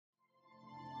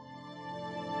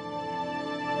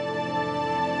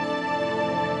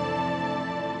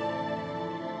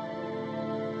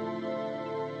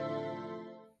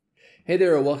Hey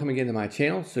there, welcome again to my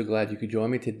channel. So glad you could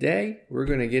join me today. We're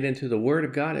going to get into the Word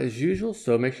of God as usual,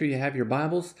 so make sure you have your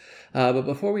Bibles. But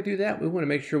before we do that, we want to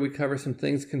make sure we cover some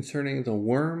things concerning the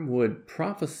wormwood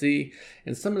prophecy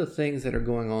and some of the things that are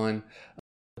going on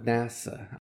with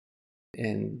NASA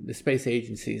and the space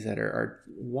agencies that are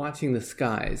watching the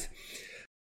skies.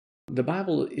 The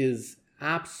Bible is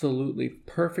absolutely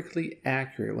perfectly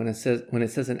accurate when it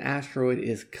says an asteroid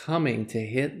is coming to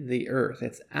hit the earth.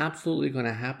 It's absolutely going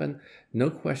to happen, no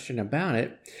question about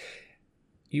it.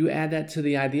 You add that to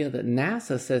the idea that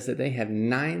NASA says that they have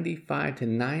 95 to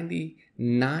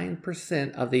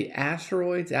 99% of the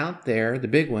asteroids out there, the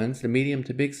big ones, the medium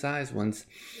to big size ones,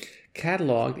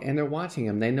 cataloged, and they're watching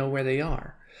them. They know where they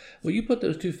are. Well, you put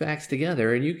those two facts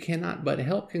together and you cannot but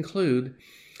help conclude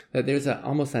that there's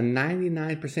almost a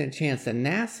 99% chance that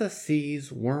NASA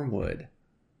sees wormwood.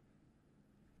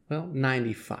 Well,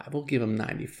 95. We'll give them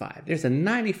 95. There's a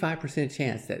 95%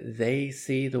 chance that they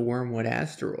see the wormwood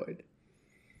asteroid,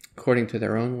 according to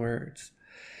their own words.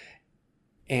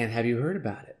 And have you heard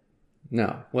about it?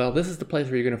 No. Well, this is the place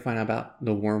where you're going to find out about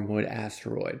the wormwood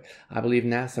asteroid. I believe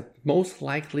NASA most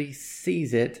likely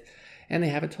sees it, and they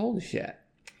haven't told us yet.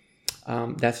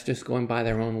 That's just going by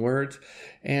their own words.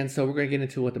 And so we're going to get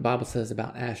into what the Bible says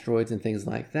about asteroids and things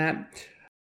like that.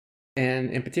 And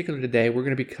in particular today, we're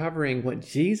going to be covering what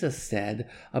Jesus said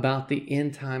about the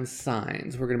end time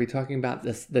signs. We're going to be talking about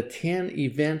the 10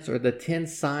 events or the 10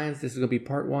 signs. This is going to be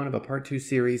part 1 of a part 2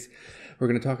 series. We're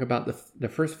going to talk about the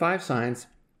first 5 signs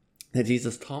that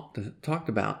Jesus talked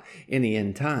about in the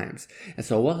end times. And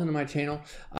so welcome to my channel.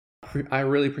 I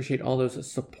really appreciate all those that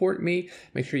support me.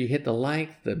 Make sure you hit the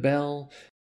like, the bell,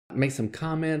 make some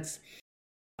comments.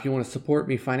 If you want to support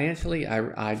me financially,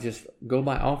 I just go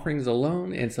by offerings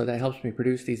alone, and so that helps me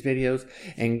produce these videos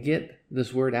and get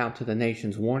this word out to the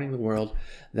nations, warning the world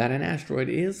that an asteroid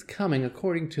is coming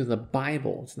according to the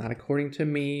Bible. It's not according to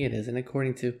me. It isn't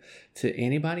according to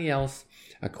anybody else.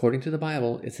 According to the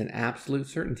Bible, it's an absolute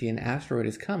certainty an asteroid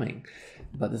is coming.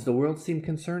 But does the world seem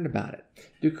concerned about it?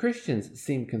 Do Christians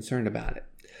seem concerned about it?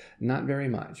 Not very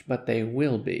much, but they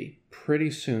will be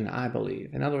pretty soon, I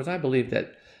believe. In other words, I believe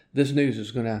that this news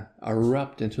is going to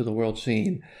erupt into the world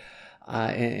scene,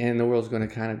 and the world's going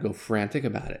to kind of go frantic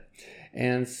about it.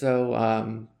 And so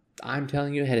I'm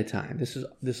telling you ahead of time.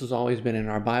 This has always been in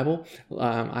our Bible.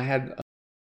 I had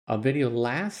a video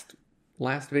last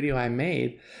video I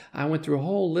made. I went through a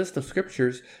whole list of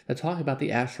scriptures that talk about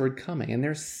the asteroid coming, and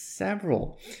there's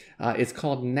several. It's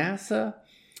called NASA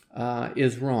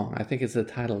is Wrong. I think it's the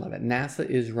title of it. NASA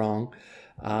is Wrong.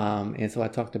 And so I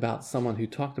talked about someone who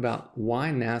talked about why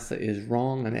NASA is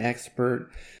wrong, an expert,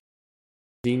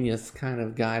 genius kind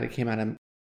of guy that came out of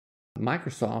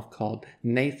Microsoft called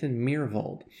Nathan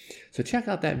Myhrvold. So check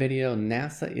out that video,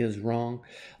 NASA is Wrong.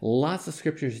 Lots of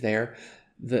scriptures there.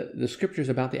 The scriptures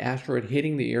about the asteroid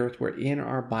hitting the earth were in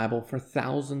our Bible for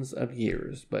thousands of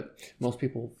years, but most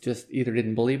people just either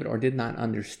didn't believe it or did not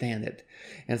understand it.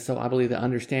 And so I believe the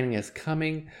understanding is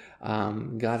coming.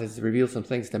 God has revealed some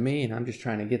things to me, and I'm just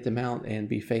trying to get them out and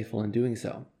be faithful in doing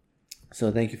so. So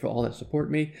thank you for all that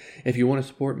support me. If you want to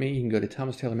support me, you can go to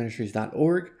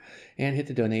thomastaylorministries.org and hit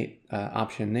the donate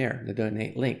option there, the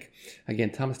donate link. Again,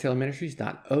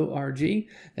 thomastaylorministries.org.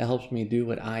 That helps me do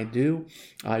what I do.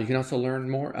 You can also learn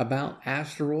more about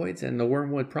asteroids and the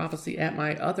wormwood prophecy at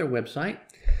my other website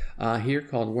here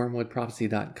called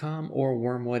wormwoodprophecy.com or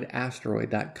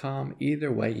wormwoodasteroid.com.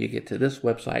 Either way, you get to this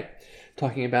website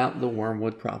talking about the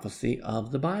wormwood prophecy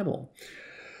of the Bible.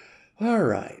 All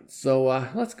right, so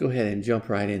let's go ahead and jump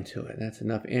right into it. That's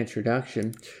enough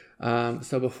introduction.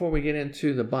 So before we get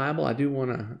into the Bible, I do want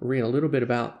to read a little bit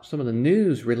about some of the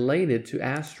news related to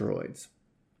asteroids.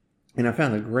 And I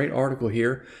found a great article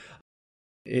here.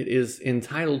 It is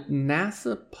entitled,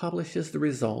 NASA Publishes the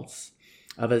Results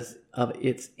of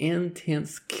its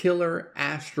Intense Killer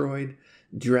Asteroid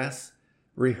Dress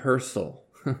Rehearsal.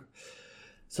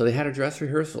 So they had a dress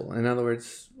rehearsal. In other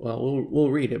words, well,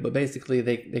 we'll read it, but basically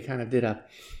they kind of did a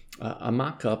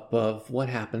mock-up of what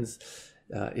happens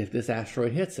if this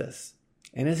asteroid hits us.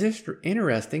 And it's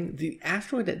interesting, the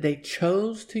asteroid that they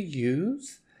chose to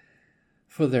use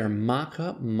for their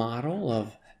mock-up model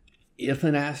of if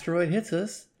an asteroid hits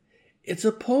us, it's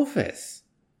Apophis.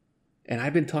 And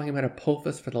I've been talking about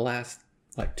Apophis for the last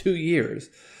 2 years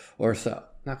or so.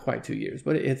 Not quite 2 years,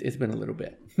 but it's been a little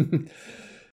bit.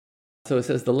 So it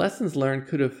says the lessons learned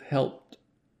could help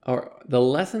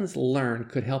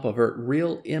avert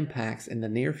real impacts in the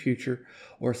near future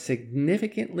or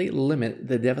significantly limit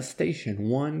the devastation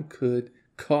one could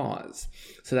cause.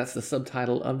 So that's the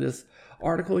subtitle of this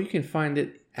article. You can find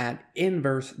it at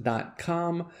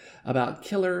inverse.com about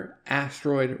killer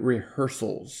asteroid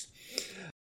rehearsals.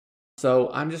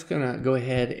 So I'm just going to go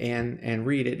ahead and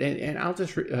read it. And I'll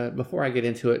just, before I get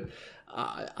into it,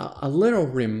 a little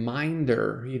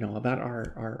reminder, about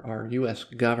our U.S.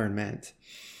 government.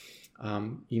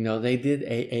 They did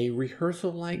a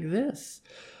rehearsal like this.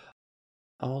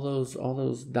 All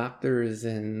those doctors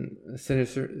and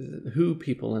WHO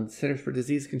people and Centers for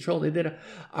Disease Control, they did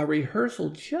a rehearsal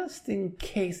just in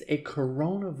case a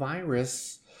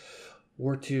coronavirus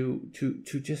were to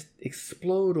just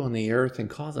explode on the earth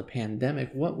and cause a pandemic.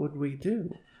 What would we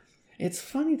do? It's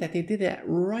funny that they did that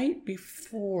right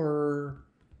before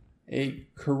a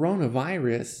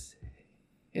coronavirus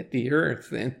hit the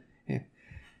earth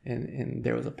and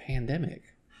there was a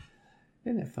pandemic.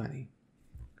 Isn't that funny?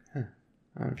 Huh.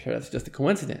 I'm sure that's just a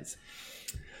coincidence.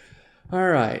 All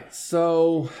right,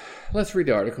 so let's read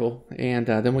the article, and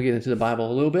then we'll get into the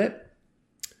Bible a little bit.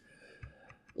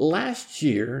 Last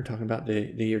year, talking about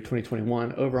the year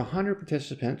 2021, over 100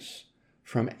 participants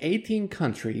from 18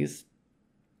 countries,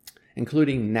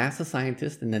 including NASA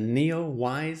scientists in the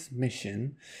NEOWISE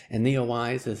mission. And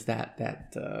NEOWISE is that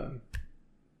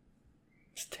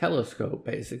telescope,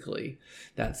 basically,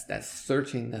 that's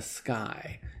searching the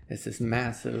sky. It's this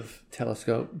massive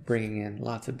telescope bringing in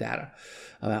lots of data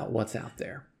about what's out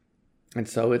there. And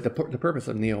so the purpose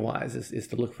of NEOWISE is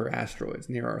to look for asteroids,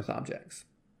 near-Earth objects.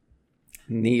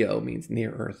 NEO means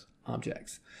near-Earth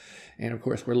objects. And, of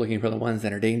course, we're looking for the ones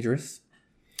that are dangerous.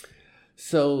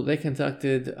 So they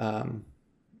conducted,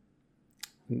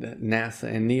 NASA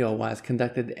and NEOWISE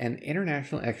conducted an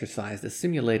international exercise that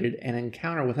simulated an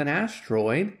encounter with an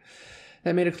asteroid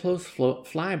that made a close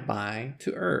flyby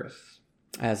to Earth.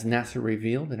 As NASA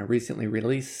revealed in a recently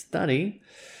released study,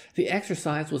 the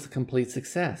exercise was a complete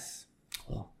success.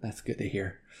 Well, that's good to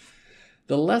hear.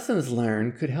 The lessons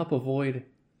learned could help avoid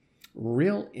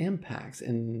real impacts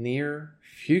in the near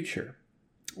future,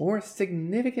 or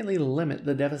significantly limit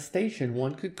the devastation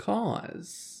one could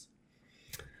cause.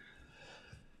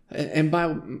 And by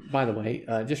the way,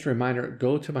 just a reminder,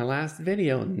 go to my last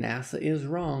video, NASA is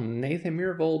wrong. Nathan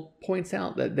Myhrvold points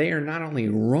out that they are not only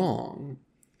wrong,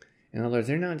 in other words,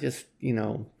 they're not just,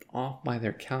 off by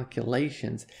their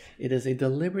calculations. It is a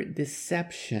deliberate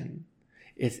deception.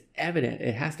 It's evident.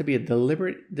 It has to be a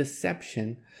deliberate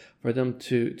deception for them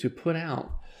to put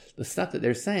out the stuff that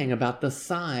they're saying about the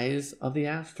size of the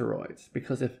asteroids.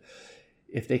 Because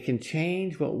if they can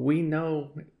change what we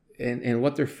know and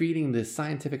what they're feeding the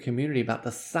scientific community about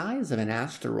the size of an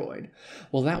asteroid,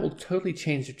 well, that will totally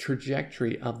change the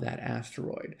trajectory of that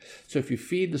asteroid. So if you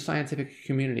feed the scientific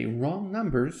community wrong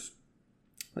numbers,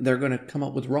 they're going to come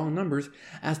up with wrong numbers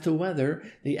as to whether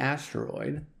the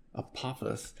asteroid,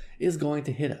 Apophis, is going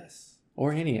to hit us,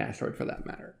 or any asteroid for that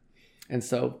matter. And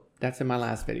so that's in my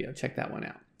last video. Check that one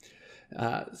out.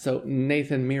 So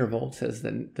Nathan Myhrvold says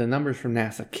that the numbers from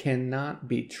NASA cannot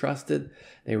be trusted.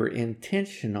 They were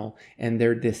intentional in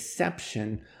their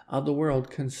deception of the world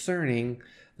concerning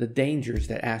the dangers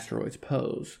that asteroids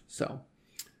pose.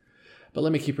 But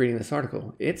let me keep reading this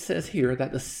article. It says here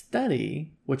that the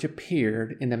study, which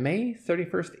appeared in the May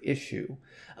 31st issue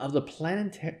of the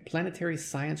Planetary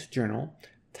Science Journal,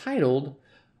 titled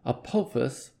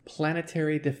Apophis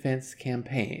Planetary Defense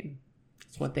Campaign.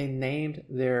 That's what they named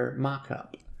their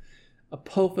mock-up.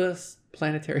 Apophis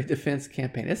Planetary Defense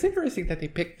Campaign. It's interesting that they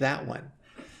picked that one.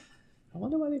 I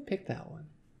wonder why they picked that one.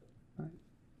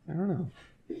 I don't know.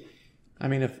 I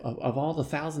mean, if of all the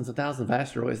thousands and thousands of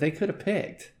asteroids they could have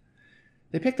picked,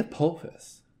 they picked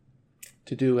Apophis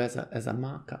to do as a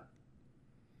mock-up.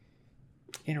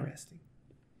 Interesting.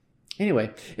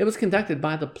 Anyway, it was conducted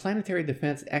by the Planetary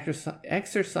Defense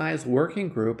Exercise Working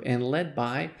Group and led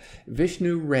by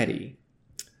Vishnu Reddy,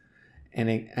 an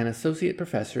associate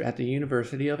professor at the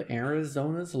University of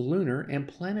Arizona's Lunar and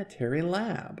Planetary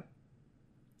Lab.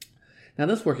 Now,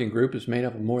 this working group is made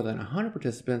up of more than 100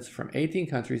 participants from 18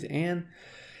 countries and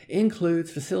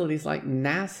includes facilities like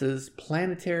NASA's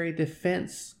Planetary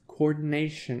Defense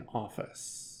Coordination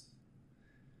Office.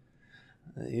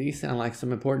 These sound like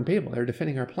some important people. They're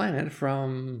defending our planet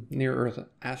from near-Earth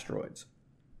asteroids.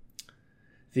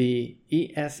 The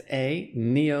ESA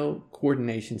NEO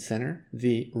Coordination Center,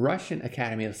 the Russian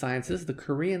Academy of Sciences, the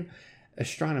Korean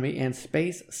Astronomy and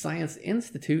Space Science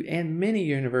Institute, and many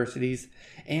universities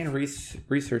and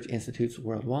research institutes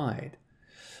worldwide.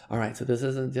 All right, so this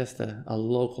isn't just a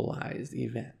localized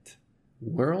event.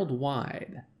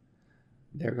 Worldwide,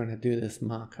 they're going to do this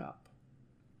mock-up.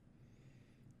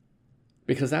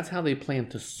 Because that's how they plan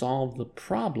to solve the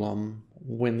problem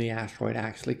when the asteroid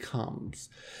actually comes.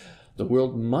 The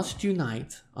world must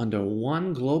unite under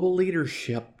one global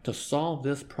leadership to solve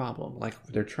this problem, like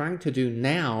they're trying to do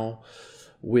now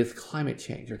with climate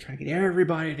change. They're trying to get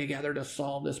everybody together to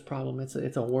solve this problem.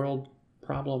 It's a world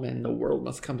problem, and the world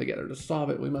must come together to solve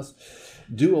it. We must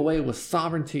do away with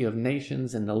sovereignty of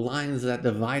nations and the lines that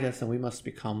divide us, and we must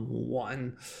become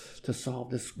one to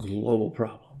solve this global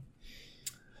problem.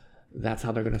 That's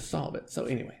how they're going to solve it. So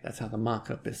anyway, that's how the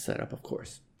mock-up is set up, of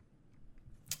course.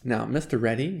 Now, Mr.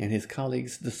 Reddy and his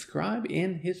colleagues describe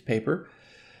in his paper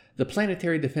the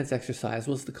planetary defense exercise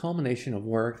was the culmination of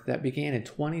work that began in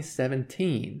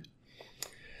 2017.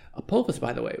 Apophis,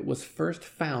 by the way, was first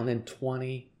found in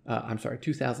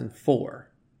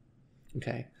 2004.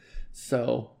 Okay,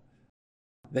 so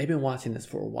they've been watching this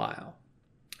for a while.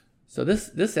 So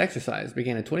this exercise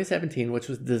began in 2017, which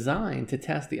was designed to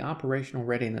test the operational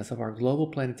readiness of our global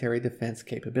planetary defense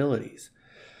capabilities.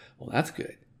 Well, that's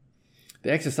good.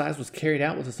 The exercise was carried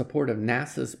out with the support of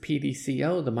NASA's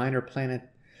PDCO, the Minor Planet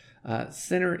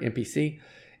Center, MPC,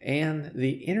 and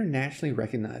the internationally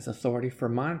recognized Authority for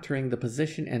Monitoring the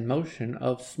Position and Motion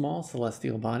of Small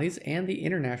Celestial Bodies, and the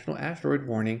International Asteroid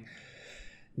Warning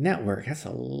Network. That's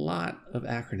a lot of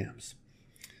acronyms.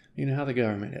 You know how the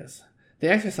government is. The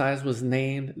exercise was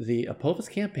named the Apophis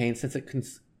Campaign since it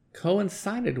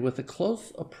coincided with the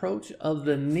close approach of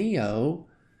the NEO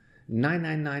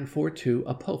 99942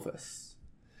 Apophis,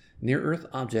 near-Earth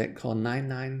object called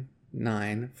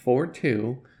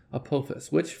 99942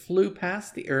 Apophis, which flew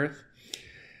past the Earth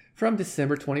from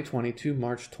December 2020 to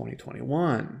March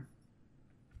 2021.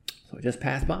 So it just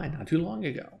passed by not too long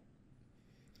ago.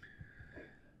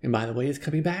 And by the way, it's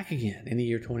coming back again in the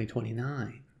year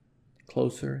 2029,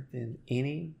 closer than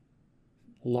any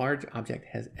large object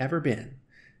has ever been,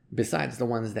 besides the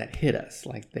ones that hit us,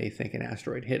 like they think an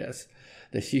asteroid hit us,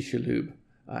 the Chicxulub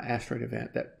asteroid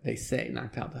event that they say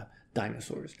knocked out the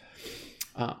dinosaurs.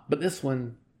 But this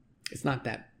one, it's not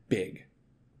that big,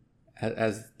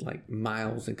 as like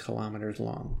miles and kilometers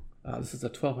long. This is a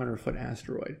 1,200-foot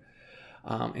asteroid,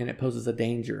 and it poses a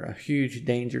danger, a huge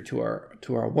danger to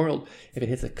our world. If it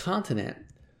hits a continent,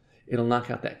 it'll knock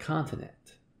out that continent.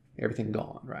 Everything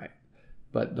gone, right?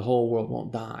 But the whole world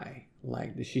won't die,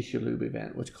 like the Chicxulub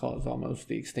event, which caused almost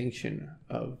the extinction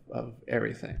of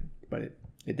everything. But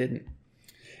it didn't.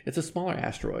 It's a smaller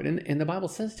asteroid, and the Bible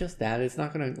says just that. It's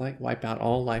not going to like wipe out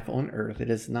all life on Earth. It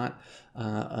is not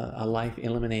a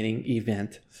life-eliminating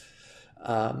event.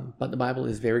 But the Bible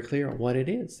is very clear on what it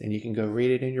is, and you can go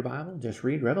read it in your Bible. Just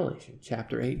read Revelation,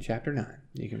 chapter 8, chapter 9.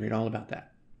 You can read all about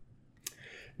that.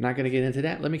 Not going to get into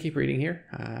that. Let me keep reading here.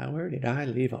 Where did I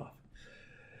leave off?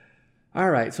 All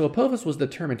right, so Apophis was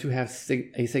determined to have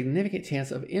a significant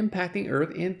chance of impacting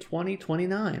Earth in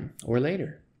 2029 or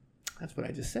later. That's what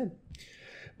I just said.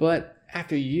 But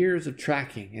after years of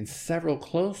tracking and several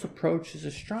close approaches,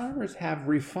 astronomers have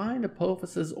refined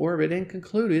Apophis's orbit and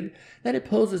concluded that it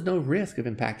poses no risk of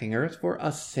impacting Earth for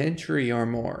a century or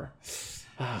more.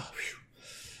 Oh,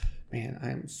 man, I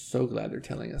am so glad they're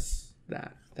telling us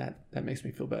that. That makes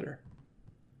me feel better.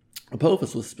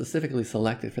 Apophis was specifically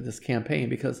selected for this campaign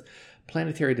because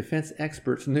planetary defense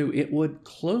experts knew it would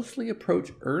closely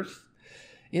approach Earth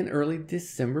in early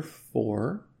December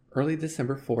 4th,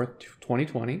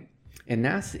 2020, and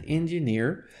NASA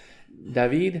engineer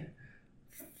David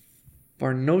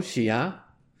Farnocchia,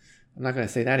 I'm not going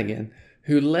to say that again,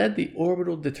 who led the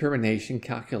orbital determination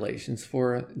calculations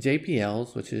for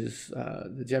JPLs, which is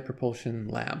the Jet Propulsion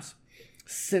Labs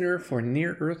Center for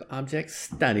Near-Earth Object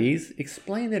Studies,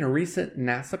 explained in a recent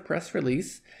NASA press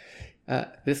release.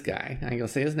 This guy, I ain't going to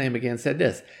say his name again, said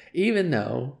this: even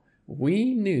though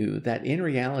we knew that in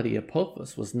reality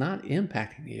Apophis was not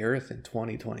impacting the Earth in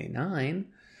 2029,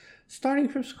 starting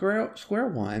from square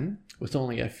one, with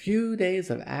only a few days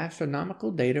of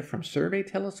astronomical data from survey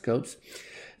telescopes,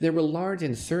 there were large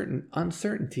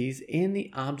uncertainties in the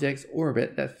object's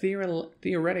orbit that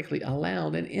theoretically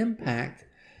allowed an impact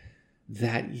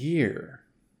that year.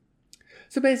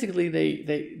 So basically,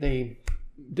 they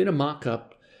did a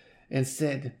mock-up and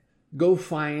said, go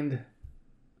find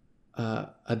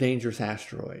a dangerous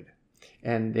asteroid.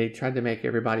 And they tried to make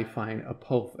everybody find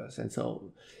Apophis. And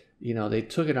so, they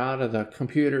took it out of the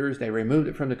computers, they removed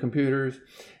it from the computers,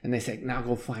 and they said, now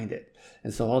go find it.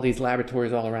 And so all these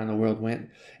laboratories all around the world went,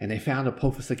 and they found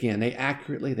Apophis again.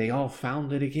 They all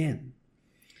found it again.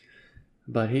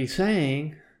 But he's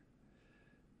saying,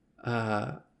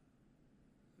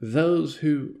 those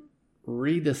who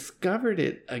rediscovered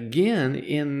it again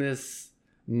in this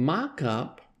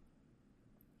mock-up,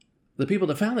 the people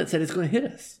that found it said it's going to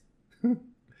hit us.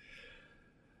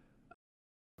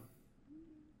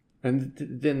 And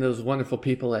then those wonderful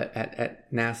people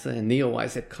at NASA and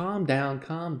NEOWISE said, calm down,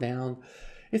 calm down.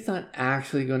 It's not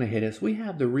actually going to hit us. We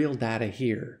have the real data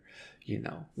here.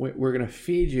 We're going to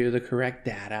feed you the correct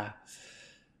data.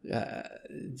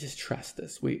 Just trust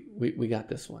us. We got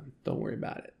this one. Don't worry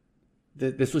about it.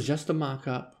 This was just a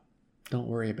mock-up. Don't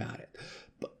worry about it.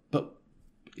 But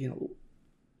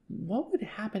what would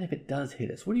happen if it does hit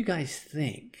us? What do you guys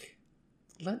think?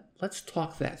 Let's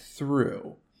talk that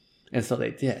through. And so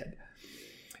they did.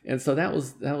 And so that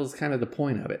was kind of the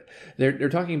point of it. They're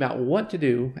talking about what to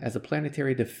do as a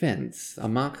planetary defense, a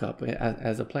mock-up,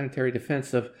 as a planetary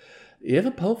defense of if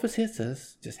Apophis hits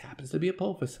us, just happens to be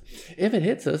Apophis. If it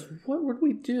hits us, what would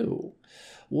we do?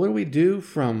 What do we do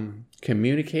from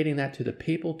communicating that to the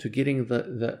people, to getting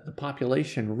the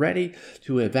population ready,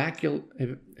 to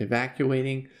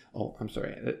evacuating? Oh, I'm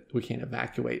sorry, we can't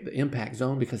evacuate the impact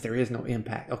zone because there is no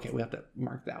impact. Okay, we have to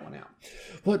mark that one out.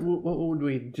 What would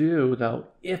we do, though,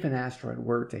 if an asteroid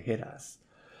were to hit us?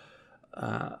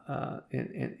 And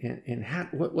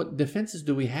what defenses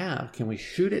do we have? Can we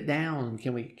shoot it down?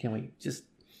 Can we just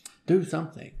do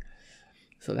something?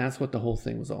 So that's what the whole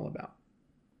thing was all about.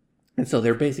 And so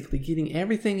they're basically getting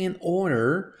everything in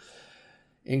order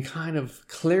and kind of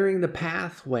clearing the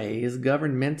pathways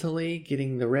governmentally,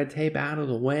 getting the red tape out of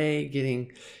the way,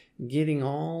 getting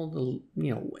all the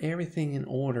everything in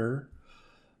order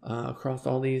across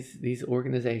all these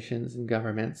organizations and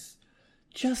governments.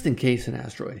 Just in case an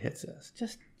asteroid hits us.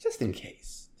 Just in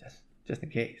case. Just in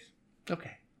case.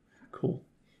 Okay, cool.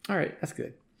 All right, that's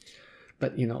good.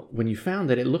 But, when you found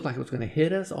that it looked like it was going to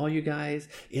hit us, all you guys,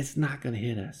 it's not going to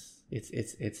hit us.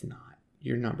 It's not.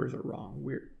 Your numbers are wrong.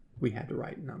 We had the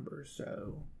right numbers,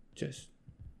 so just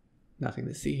nothing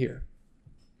to see here.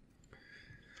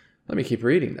 Let me keep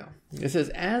reading, though. It says,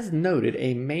 as noted,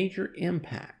 a major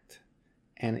impact,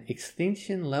 an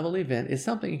extinction level event is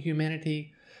something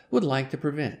humanity would like to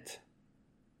prevent.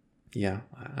 Yeah,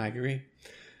 I agree.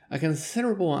 A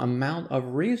considerable amount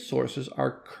of resources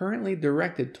are currently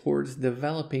directed towards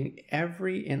developing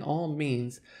every and all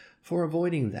means for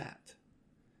avoiding that.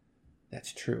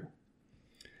 That's true.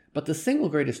 But the single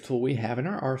greatest tool we have in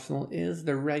our arsenal is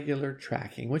the regular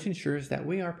tracking, which ensures that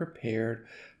we are prepared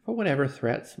for whatever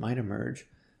threats might emerge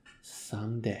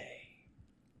someday.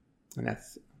 And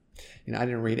that's, I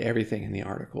didn't read everything in the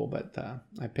article, but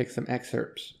I picked some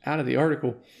excerpts out of the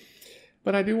article.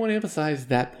 But I do want to emphasize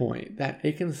that point, that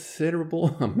a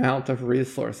considerable amount of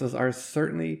resources are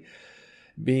certainly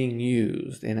being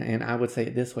used. And I would say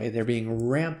it this way, they're being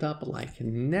ramped up like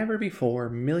never before,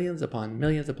 millions upon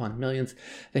millions upon millions.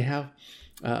 They have,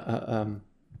 I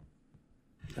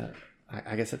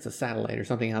guess it's a satellite or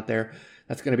something out there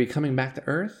that's going to be coming back to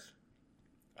Earth.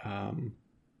 I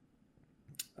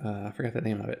forgot the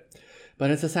name of it. But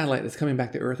it's a satellite that's coming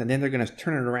back to Earth, and then they're going to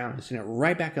turn it around and send it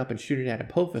right back up and shoot it at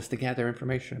Apophis to gather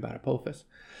information about Apophis.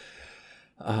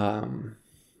 I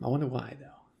wonder why, though.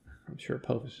 I'm sure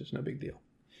Apophis is no big deal.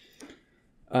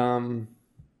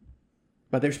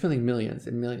 But they're spending millions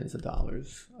and millions of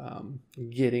dollars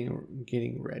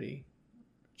getting ready,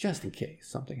 just in case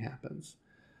something happens,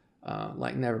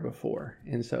 like never before.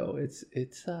 And so it's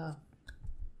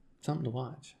something to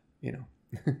watch,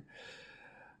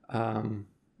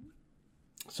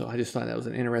 So I just thought that was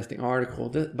an interesting article.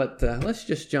 But let's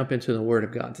just jump into the Word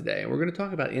of God today. We're going to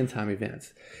talk about end-time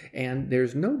events. And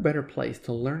there's no better place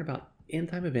to learn about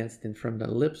end-time events than from the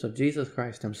lips of Jesus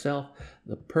Christ himself,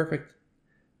 the perfect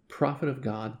prophet of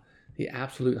God, the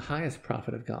absolute highest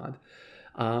prophet of God.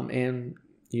 And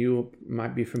you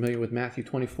might be familiar with Matthew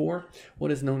 24,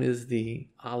 what is known as the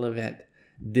Olivet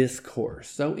Discourse.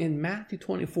 So in Matthew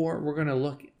 24, we're going to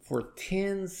look for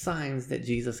 10 signs that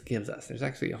Jesus gives us. There's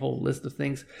actually a whole list of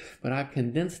things, but I've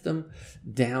condensed them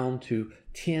down to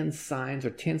 10 signs or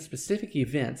 10 specific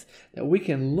events that we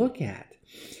can look at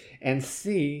and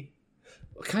see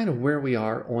kind of where we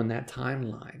are on that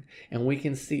timeline. And we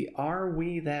can see, are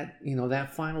we that,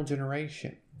 that final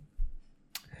generation?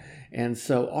 And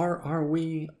so are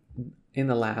we in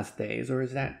the last days, or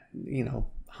is that,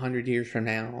 100 years from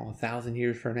now, 1,000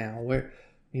 years from now, where,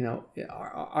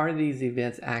 are these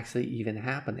events actually even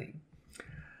happening?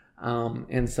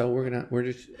 And so and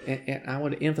I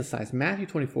want to emphasize, Matthew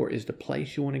 24 is the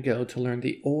place you want to go to learn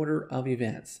the order of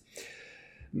events.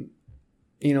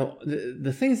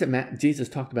 The things that Jesus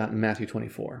talked about in Matthew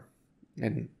 24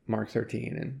 and Mark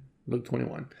 13 and Luke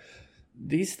 21,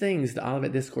 these things, the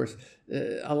Olivet Discourse,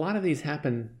 a lot of these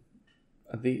happen.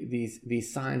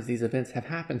 These signs, these events have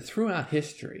happened throughout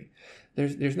history.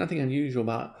 There's nothing unusual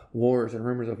about wars and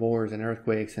rumors of wars and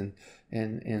earthquakes and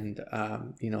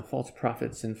false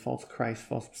prophets and false Christ,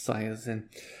 false messiahs and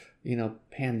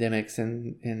pandemics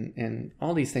and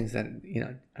all these things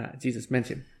that, Jesus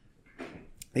mentioned.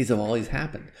 These have always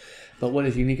happened. But what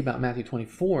is unique about Matthew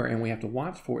 24, and we have to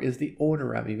watch for, is the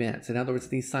order of events. In other words,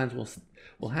 these signs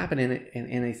will happen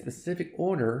in a specific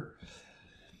order.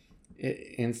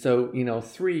 And so,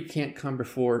 3 can't come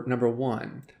before number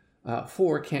 1.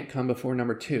 4 can't come before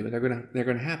number 2. They're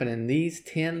gonna happen in these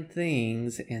 10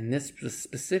 things in this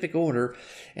specific order,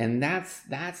 and that's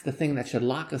the thing that should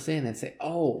lock us in and say,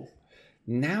 oh,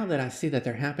 now that I see that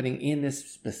they're happening in this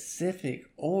specific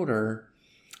order,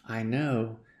 I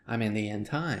know I'm in the end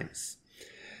times.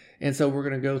 And so we're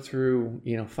going to go through,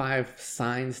 5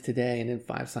 signs today and then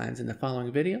 5 signs in the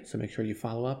following video. So make sure you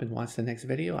follow up and watch the next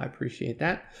video. I appreciate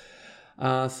that.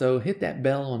 So hit that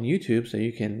bell on YouTube so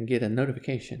you can get a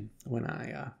notification when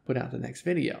I put out the next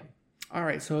video. All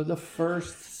right, so the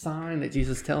first sign that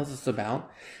Jesus tells us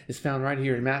about is found right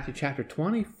here in Matthew chapter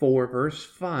 24, verse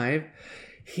 5.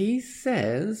 He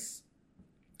says,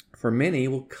 "For many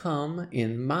will come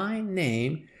in my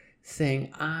name,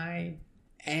 saying, 'I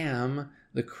am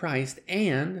the Christ,'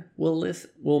 and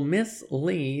will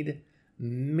mislead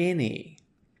many."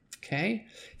 Okay?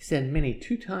 He said many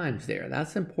 2 times there.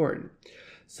 That's important.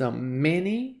 So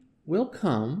many will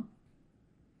come.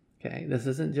 Okay? This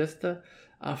isn't just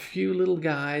a few little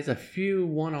guys, a few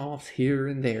one-offs here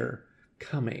and there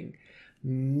coming.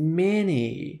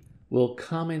 Many will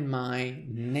come in my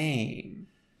name,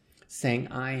 saying,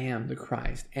 "I am the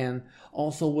Christ," and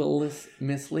also will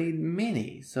mislead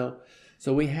many. So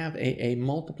we have a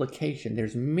multiplication.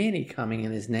 There's many coming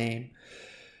in his name,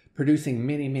 producing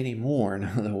many, many more, in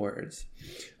other words,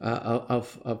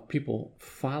 of people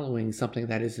following something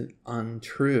that is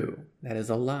untrue, that is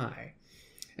a lie.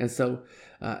 And so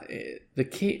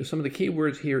some of the key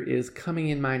words here is coming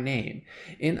in my name.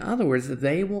 In other words,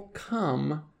 they will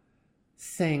come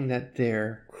saying that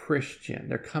they're Christian.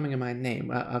 They're coming in my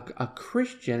name. A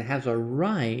Christian has a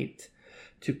right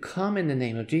to come in the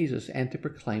name of Jesus and to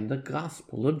proclaim the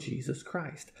gospel of Jesus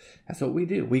Christ. That's what we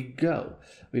do. We go.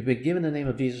 We've been given the name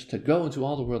of Jesus to go into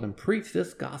all the world and preach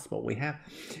this gospel.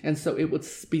 And so it would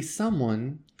be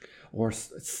someone or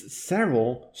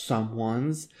several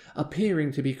someones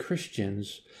appearing to be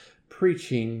Christians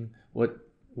preaching what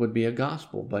would be a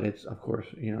gospel, but it's, of course,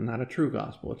 not a true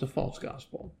gospel. It's a false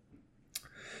gospel.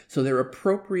 So they're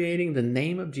appropriating the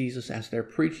name of Jesus as they're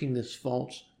preaching this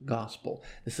false gospel.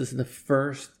 This is the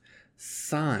first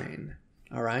sign,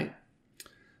 all right?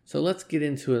 So let's get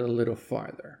into it a little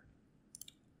farther.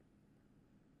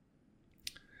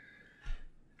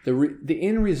 The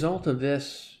end result of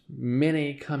this,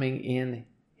 many coming in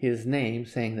his name,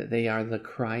 saying that they are the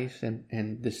Christ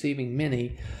and deceiving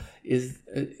many, is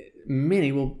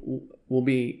many will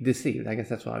be deceived. I guess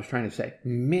that's what I was trying to say.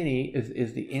 Many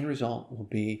is the end result, will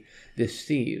be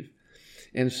deceived.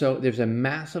 And so there's a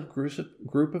massive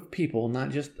group of people, not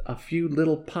just a few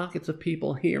little pockets of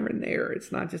people here and there.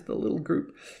 It's not just a little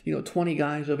group, 20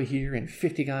 guys over here and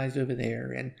 50 guys over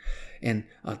there and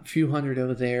a few hundred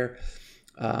over there.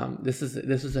 This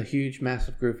is a huge,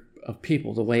 massive group of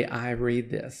people, the way I read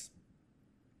this.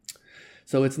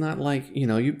 So it's not like,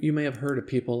 you may have heard of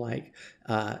people like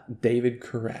David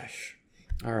Koresh.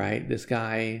 All right, this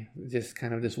guy, just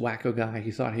kind of this wacko guy. He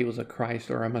thought he was a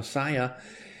Christ or a Messiah,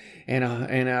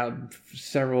 and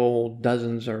several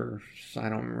dozens, or I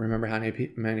don't remember how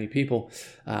many people,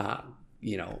 got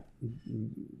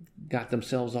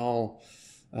themselves all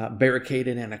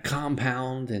barricaded in a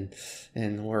compound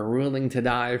and were willing to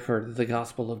die for the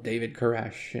gospel of David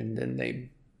Koresh, and then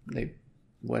they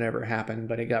whatever happened,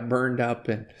 but it got burned up,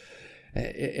 and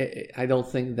I don't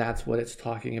think that's what it's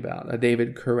talking about.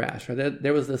 David Koresh.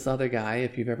 There was this other guy,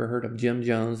 if you've ever heard of Jim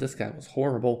Jones. This guy was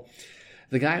horrible.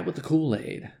 The guy with the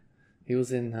Kool-Aid. He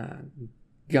was in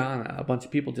Ghana. A bunch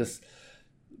of people just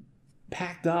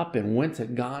packed up and went to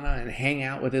Ghana and hang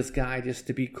out with this guy just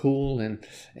to be cool and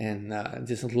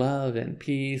just love and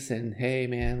peace and, hey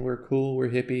man, we're cool, we're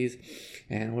hippies,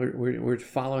 and we're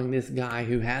following this guy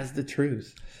who has the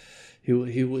truth. He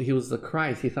was the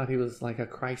Christ. He thought he was like a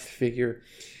Christ figure,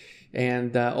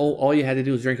 and all you had to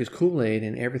do was drink his Kool-Aid,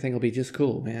 and everything will be just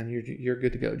cool, man. You're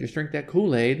good to go. Just drink that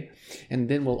Kool-Aid, and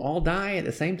then we'll all die at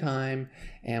the same time,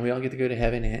 and we all get to go to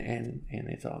heaven, and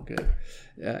it's all good.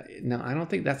 No, I don't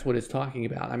think that's what it's talking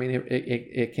about. I mean,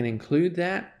 it can include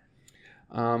that,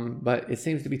 but it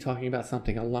seems to be talking about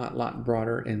something a lot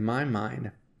broader in my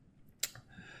mind.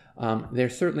 There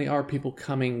certainly are people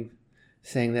coming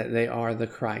saying that they are the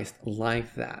Christ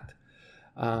like that.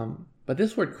 But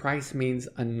this word Christ means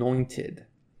anointed.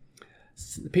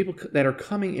 People that are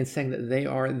coming and saying that they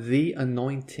are the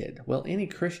anointed. Well, any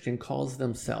Christian calls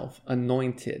themselves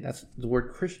anointed. That's the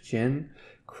word Christian.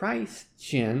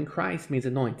 Christian, Christ means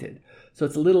anointed. So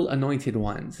it's little anointed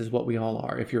ones is what we all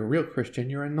are. If you're a real Christian,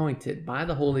 you're anointed by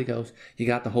the Holy Ghost. You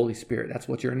got the Holy Spirit. That's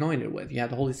what you're anointed with. You have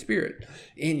the Holy Spirit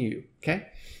in you, okay?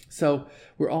 So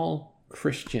we're all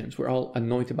Christians. We're all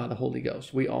anointed by the Holy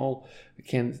Ghost. We all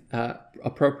can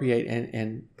appropriate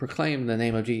and proclaim the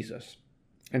name of Jesus.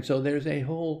 And so there's a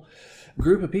whole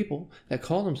group of people that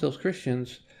call themselves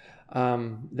Christians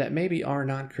that maybe are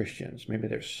not Christians. Maybe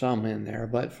there's some in there,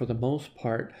 but for the most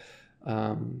part,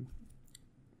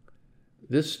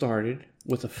 this started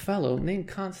with a fellow named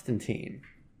Constantine.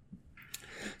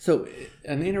 So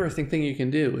an interesting thing you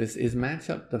can do is match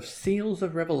up the seals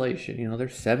of Revelation. You know,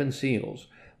 there's 7 seals.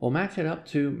 Well, match it up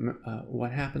to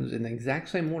what happens in the exact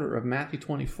same order of Matthew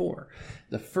 24.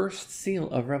 The first seal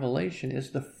of Revelation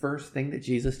is the first thing that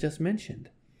Jesus just mentioned.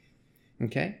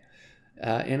 Okay?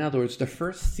 In other words, the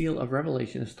first seal of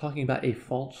Revelation is talking about a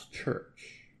false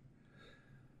church.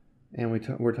 And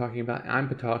I'm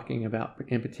talking about,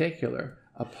 in particular,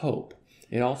 a pope.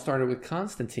 It all started with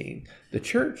Constantine. The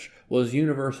church was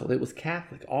universal. It was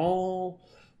Catholic. All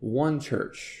one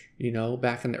church, you know,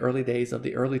 back in the early days of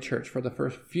the early church for the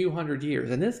first few hundred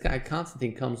years. And this guy,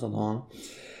 Constantine, comes along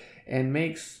and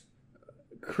makes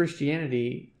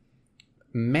Christianity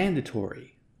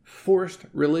mandatory, forced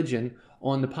religion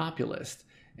on the populace.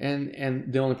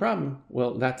 And the only problem,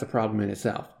 well, that's a problem in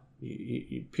itself.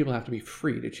 People have to be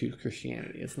free to choose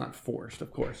Christianity. It's not forced,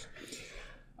 of course.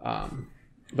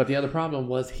 But the other problem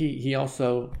was he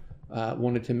also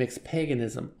wanted to mix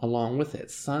paganism along with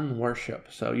it, sun worship.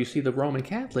 So you see the Roman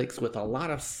Catholics with a lot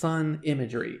of sun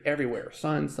imagery everywhere,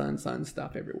 sun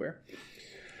stuff everywhere.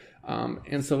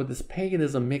 And so this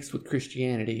paganism mixed with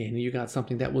Christianity, and you got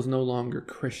something that was no longer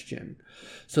Christian.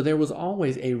 So there was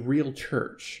always a real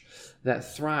church that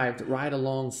thrived right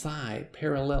alongside,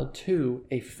 parallel to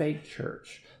a fake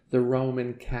church. The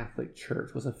Roman Catholic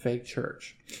Church was a fake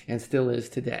church and still is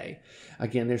today.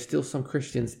 Again, there's still some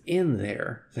Christians in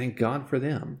there. Thank God for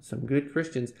them. Some good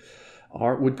Christians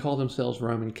would call themselves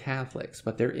Roman Catholics,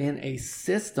 but they're in a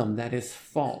system that is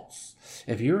false.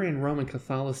 If you're in Roman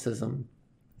Catholicism,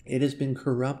 it has been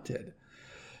corrupted.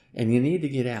 And you need to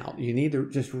get out. You need to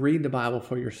just read the Bible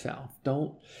for yourself.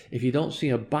 If you don't see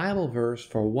a Bible verse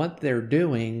for what they're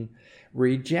doing,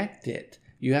 reject it.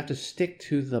 You have to stick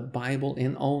to the Bible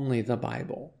and only the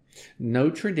Bible. No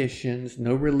traditions,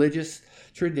 no religious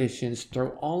traditions. Throw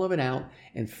all of it out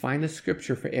and find a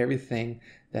scripture for everything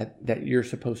that you're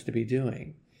supposed to be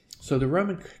doing. So the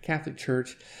Roman Catholic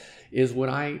Church is what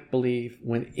I believe,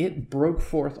 when it broke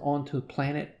forth onto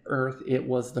planet Earth, it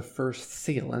was the first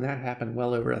seal, and that happened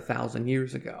well over 1,000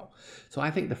 years ago. So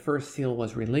I think the first seal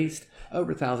was released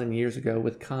over 1,000 years ago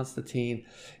with Constantine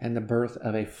and the birth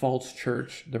of a false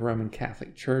church, the Roman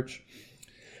Catholic Church.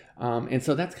 And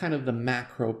so that's kind of the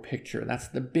macro picture. That's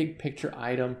the big picture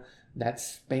item that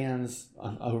spans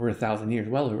over 1,000 years,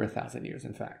 well over 1,000 years,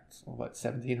 in fact,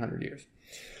 1,700 years.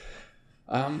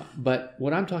 But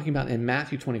what I'm talking about in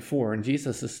Matthew 24, and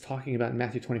Jesus is talking about in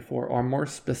Matthew 24, are more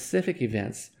specific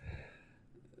events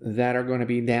that are going to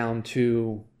be down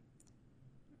to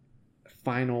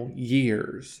final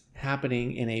years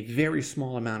happening in a very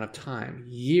small amount of time.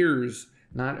 Years,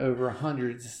 not over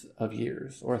hundreds of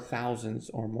years or thousands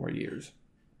or more years.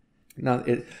 Now,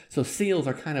 so seals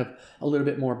are kind of a little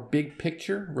bit more big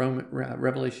picture,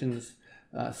 Revelation's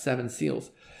 7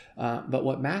 seals. But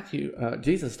what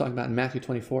Jesus is talking about in Matthew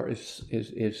 24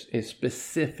 is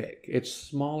specific. It's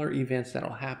smaller events that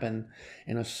will happen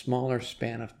in a smaller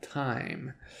span of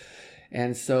time.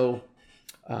 And so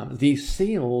these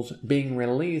seals being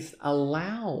released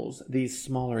allows these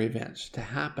smaller events to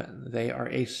happen. They are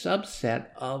a subset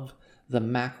of the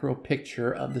macro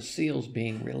picture of the seals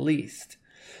being released.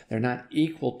 They're not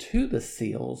equal to the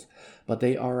seals, but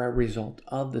they are a result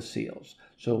of the seals.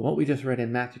 So what we just read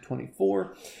in Matthew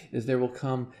 24 is there will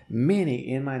come many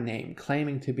in my name,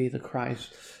 claiming to be the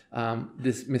Christ,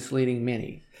 this misleading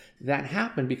many. That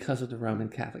happened because of the Roman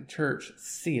Catholic Church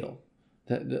seal,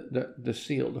 the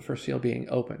seal, the first seal being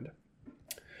opened.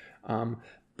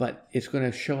 But it's going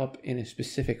to show up in a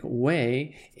specific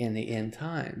way in the end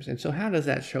times. And so how does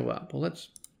that show up? Well,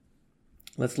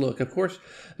 let's look. Of course,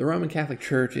 the Roman Catholic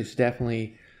Church is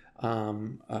definitely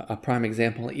a prime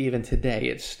example. Even today,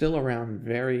 it's still around,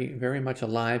 very, very much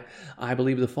alive. I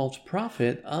believe the false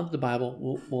prophet of the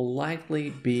Bible will likely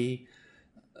be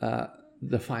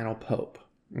the final pope.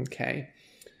 Okay,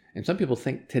 and some people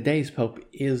think today's pope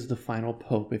is the final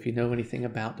pope. If you know anything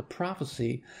about the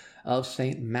prophecy of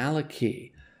Saint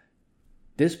Malachi,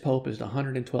 this pope is the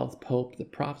 112th pope. The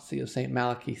prophecy of Saint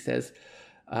Malachi says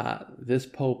this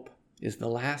pope is the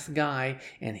last guy,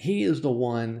 and he is the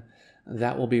one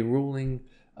that will be ruling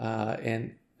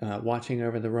and watching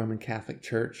over the Roman Catholic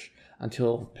Church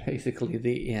until basically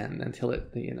the end, until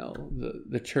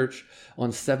the church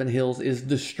on seven hills is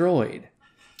destroyed,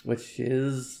 which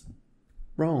is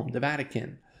Rome, the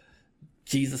Vatican.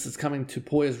 Jesus is coming to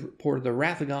pour the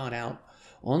wrath of God out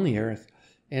on the earth.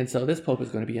 And so this pope is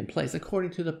going to be in place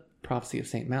according to the prophecy of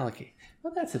St. Malachi.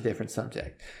 Well, that's a different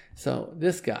subject. So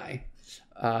this guy,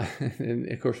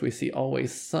 and of course we see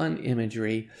always sun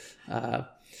imagery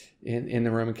in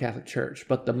the Roman Catholic Church.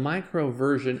 But the micro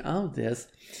version of this,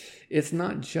 it's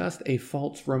not just a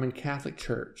false Roman Catholic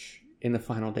Church in the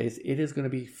final days. It is going to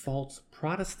be false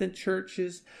Protestant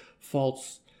churches,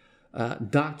 false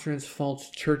doctrines, false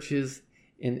churches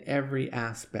in every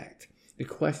aspect. The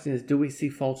question is, do we see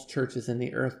false churches in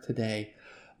the earth today?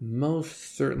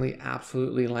 Most certainly,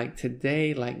 absolutely, like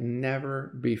today, like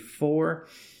never before.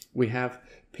 We have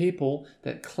people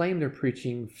that claim they're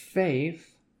preaching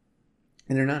faith,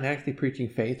 and they're not actually preaching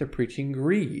faith, they're preaching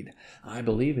greed. I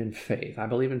believe in faith. I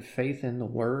believe in faith in the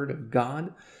Word of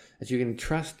God, that you can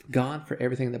trust God for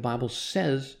everything the Bible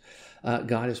says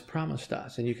God has promised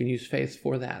us. And you can use faith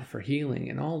for that, for healing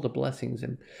and all the blessings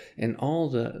and all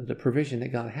the provision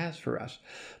that God has for us.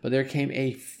 But there came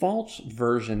a false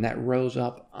version that rose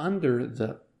up under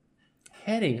the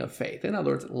heading of faith. In other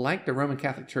words, like the Roman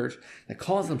Catholic Church that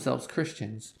calls themselves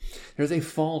Christians, there's a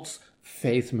false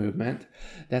faith movement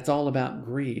that's all about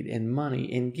greed and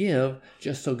money and give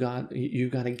just so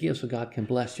you've got to give so God can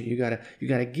bless you. You got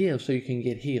to give so you can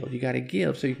get healed. You got to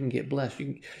give so you can get blessed.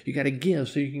 You got to give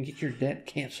so you can get your debt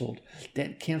canceled.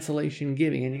 Debt cancellation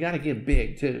giving, and you got to give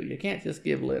big too. You can't just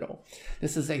give little.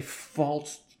 This is a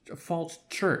false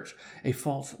church, a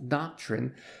false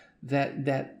doctrine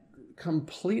that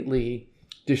completely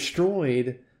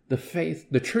destroyed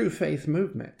the true faith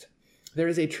movement. There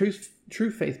is a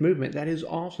true faith movement that is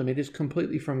awesome. It is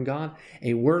completely from God,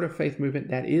 a word of faith movement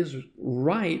that is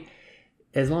right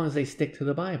as long as they stick to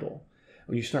the Bible.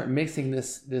 When you start mixing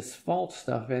this false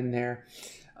stuff in there,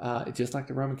 just like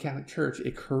the Roman Catholic Church,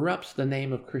 it corrupts the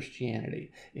name of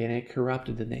Christianity, and it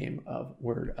corrupted the name of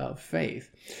word of faith.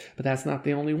 But that's not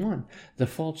the only one. The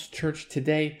false church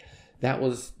today, that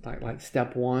was like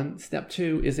step one. Step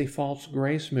two is a false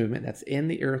grace movement that's in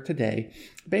the earth today.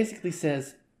 Basically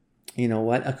says, you know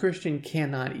what? A Christian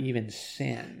cannot even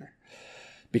sin.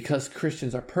 Because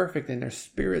Christians are perfect in their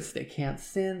spirits, they can't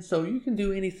sin. So you can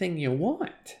do anything you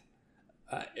want.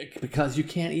 Because you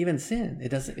can't even sin.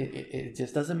 It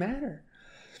just doesn't matter.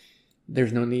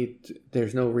 There's no need,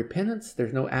 there's no repentance,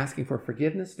 there's no asking for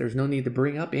forgiveness, there's no need to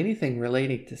bring up anything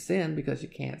relating to sin because you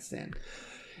can't sin.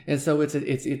 And so it's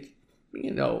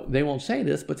they won't say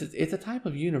this, but it's a type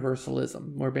of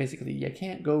universalism where basically you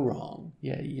can't go wrong.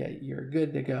 You're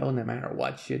good to go no matter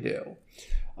what you do.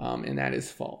 And that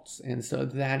is false. And so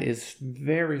that is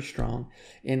very strong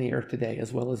in the earth today,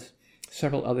 as well as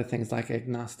several other things like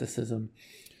agnosticism,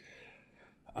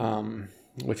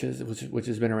 which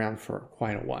has been around for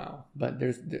quite a while. But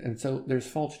there's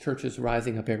false churches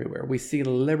rising up everywhere. We see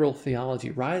liberal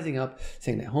theology rising up,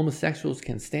 saying that homosexuals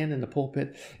can stand in the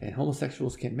pulpit and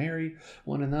homosexuals can marry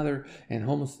one another, and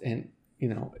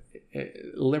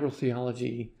liberal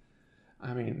theology.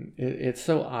 I mean, it's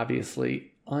so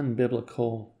obviously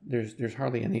unbiblical. There's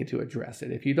hardly a need to address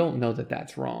it. If you don't know that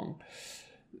that's wrong,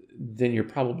 then you're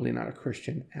probably not a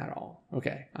Christian at all.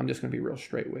 Okay, I'm just going to be real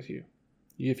straight with you.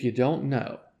 If you don't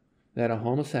know that a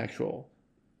homosexual,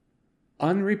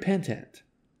 unrepentant,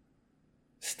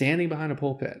 standing behind a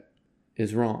pulpit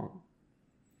is wrong,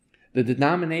 the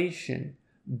denomination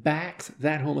backs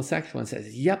that homosexual and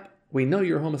says, yep, we know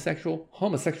you're homosexual.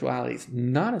 Homosexuality is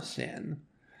not a sin.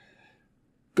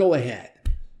 Go ahead.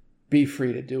 Be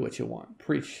free to do what you want.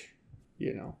 Preach.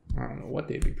 I don't know what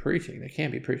they'd be preaching. They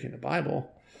can't be preaching the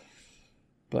Bible.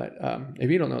 But if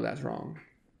you don't know that's wrong,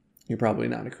 you're probably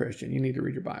not a Christian. You need to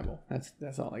read your Bible.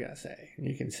 That's all I got to say.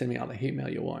 You can send me all the hate mail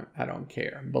you want. I don't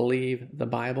care. Believe the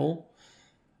Bible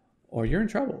or you're in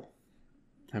trouble.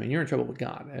 I mean, you're in trouble with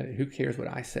God. Who cares what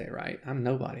I say, right? I'm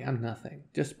nobody. I'm nothing.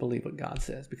 Just believe what God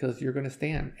says, because you're going to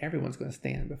stand. Everyone's going to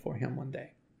stand before Him one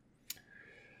day.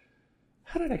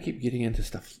 How did I keep getting into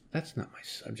stuff? That's not my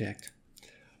subject.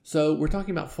 So we're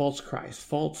talking about false Christ,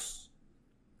 false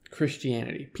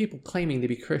Christianity, people claiming to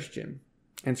be Christian.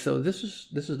 And so this is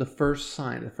the first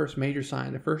sign, the first major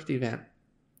sign, the first event.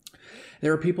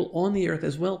 There are people on the earth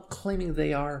as well claiming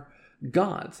they are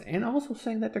gods and also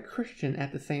saying that they're Christian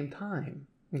at the same time.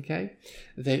 Okay?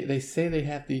 They say they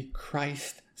have the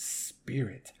Christ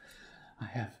Spirit. I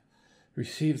have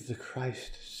received the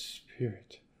Christ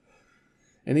Spirit.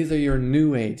 And these are your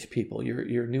New Age people,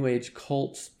 your New Age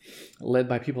cults led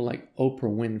by people like Oprah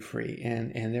Winfrey.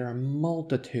 And there are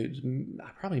multitudes,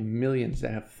 probably millions,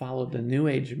 that have followed the New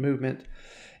Age movement.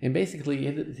 And basically,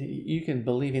 you can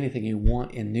believe anything you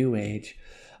want in New Age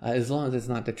as long as it's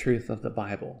not the truth of the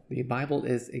Bible. The Bible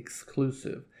is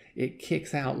exclusive. It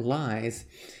kicks out lies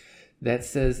that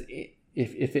says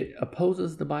if it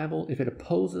opposes the Bible, if it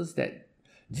opposes that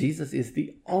Jesus is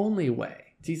the only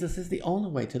way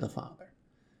to the Father,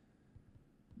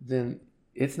 then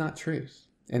it's not truth.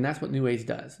 And that's what New Age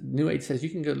does. New Age says you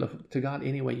can go to God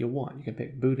any way you want. You can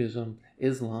pick Buddhism,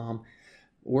 Islam,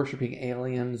 worshiping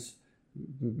aliens,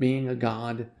 being a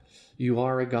god, you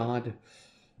are a god,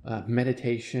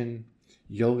 meditation,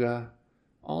 yoga,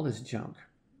 all this junk,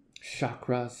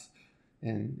 chakras,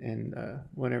 and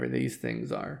whatever these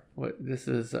things are. What this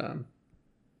is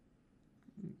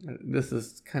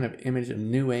kind of image of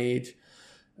New Age.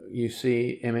 You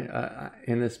see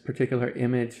in this particular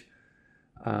image,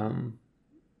 the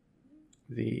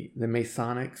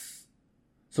Masonics.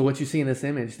 So what you see in this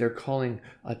image, they're calling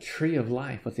a tree of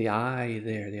life with the eye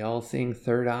there, the all-seeing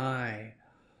third eye.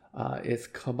 It's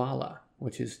Kabbalah,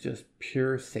 which is just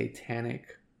pure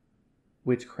satanic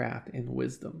witchcraft and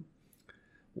wisdom.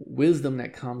 Wisdom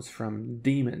that comes from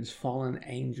demons, fallen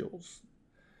angels.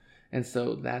 And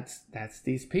so that's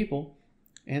these people.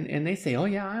 And they say, oh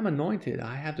yeah, I'm anointed.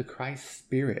 I have the Christ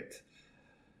Spirit.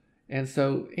 And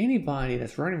so anybody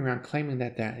that's running around claiming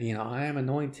that I am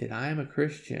anointed, I am a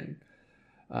Christian,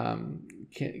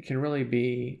 can really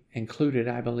be included,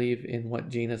 I believe, in what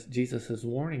Jesus is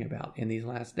warning about in these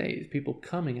last days. People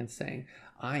coming and saying,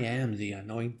 I am the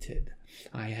anointed.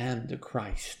 I am the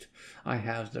Christ. I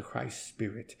have the Christ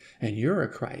Spirit. And you're a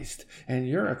Christ. And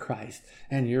you're a Christ.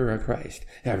 And you're a Christ.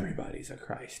 Everybody's a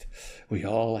Christ. We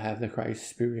all have the Christ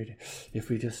Spirit if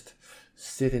we just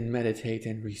sit and meditate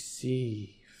and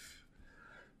receive.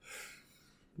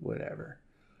 Whatever.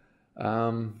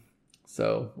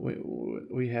 So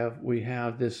we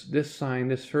have this sign.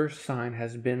 This first sign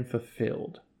has been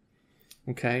fulfilled.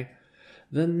 Okay.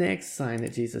 The next sign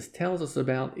that Jesus tells us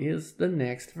about is the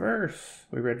next verse.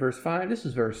 We read verse 5. This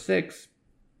is verse 6.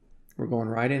 We're going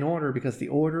right in order because the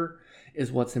order is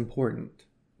what's important.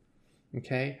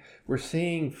 Okay. We're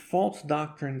seeing false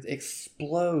doctrines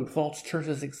explode, false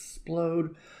churches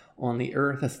explode on the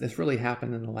earth. That's really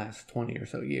happened in the last 20 or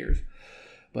so years.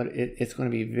 But it's going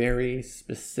to be very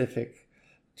specific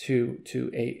to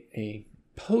a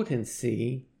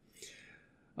potency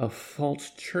of false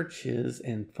churches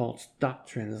and false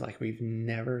doctrines like we've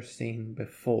never seen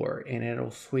before. And it'll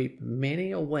sweep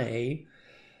many away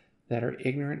that are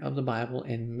ignorant of the Bible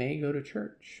and may go to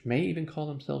church, may even call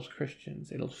themselves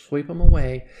Christians. It'll sweep them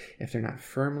away if they're not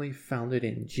firmly founded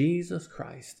in Jesus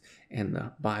Christ and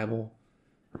the Bible.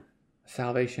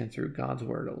 Salvation through God's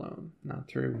word alone, not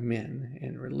through men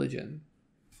and religion.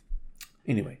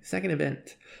 Anyway, second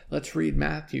event. Let's read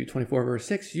Matthew 24, verse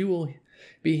 6. You will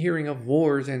be hearing of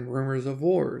wars and rumors of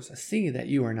wars. See that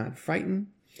you are not frightened,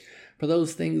 for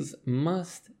those things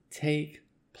must take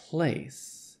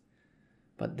place.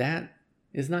 But that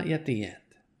is not yet the end.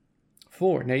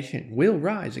 For nation will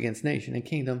rise against nation and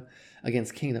kingdom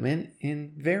against kingdom. And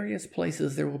in various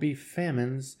places there will be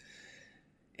famines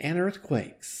and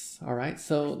earthquakes. All right,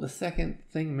 so the second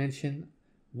thing mentioned,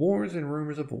 wars and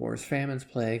rumors of wars, famines,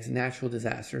 plagues, natural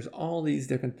disasters, all these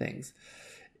different things.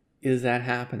 Is that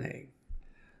happening?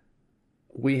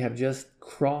 We have just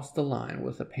crossed the line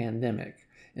with a pandemic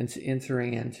and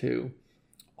entering into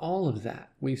all of that.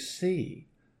 We see,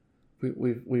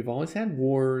 we've always had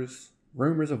wars,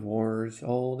 rumors of wars.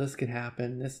 Oh, this could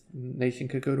happen. This nation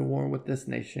could go to war with this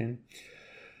nation.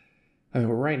 I mean,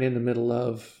 we're right in the middle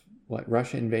of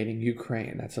Russia invading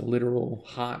Ukraine. That's a literal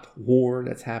hot war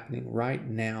that's happening right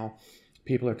now.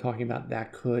 People are talking about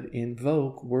that could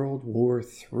invoke World War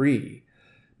III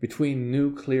between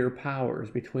nuclear powers,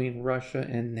 between Russia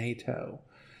and NATO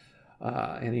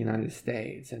and the United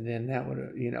States. And then that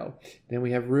would, then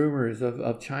we have rumors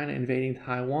of China invading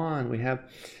Taiwan. We have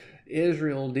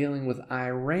Israel dealing with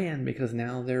Iran because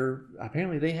now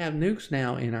apparently they have nukes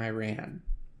now in Iran.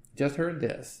 Just heard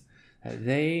this.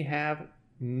 They have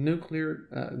nuclear,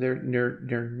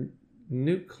 their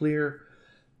nuclear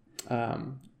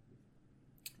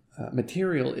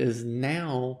material is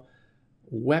now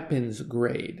weapons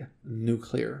grade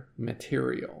nuclear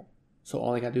material. So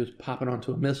all they got to do is pop it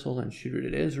onto a missile and shoot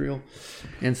it at Israel.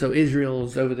 And so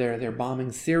Israel's over there, they're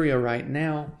bombing Syria right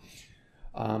now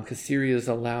because Syria is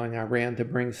allowing Iran to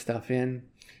bring stuff in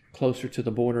closer to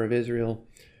the border of Israel.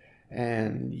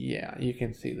 And yeah, you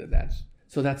can see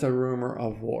that's a rumor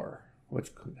of war, which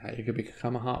it could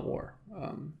become a hot war.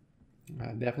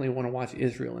 I definitely want to watch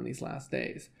Israel in these last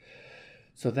days.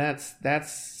 So that's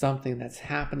something that's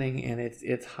happening, and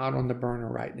it's hot on the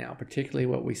burner right now, particularly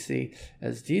what we see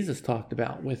as Jesus talked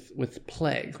about with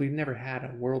plagues. We've never had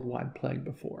a worldwide plague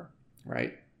before,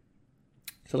 right?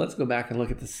 So let's go back and look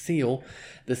at the seal.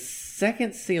 The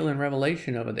second seal in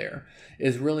Revelation over there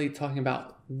is really talking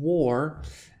about war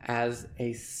as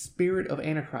a spirit of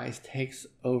Antichrist takes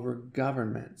over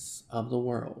governments of the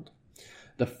world.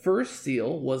 The first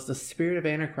seal was the spirit of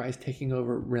Antichrist taking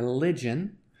over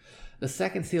religion. The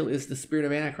second seal is the spirit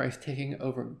of Antichrist taking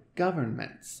over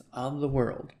governments of the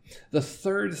world. The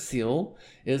third seal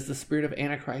is the spirit of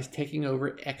Antichrist taking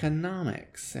over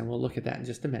economics, and we'll look at that in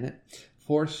just a minute.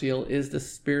 Fourth seal is the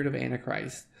spirit of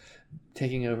Antichrist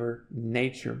taking over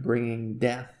nature, bringing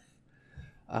death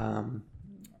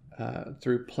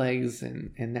through plagues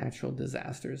and natural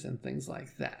disasters and things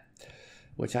like that,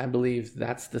 which I believe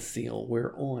that's the seal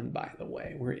we're on, by the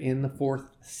way. We're in the fourth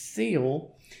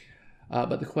seal.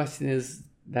 But the question is,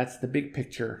 that's the big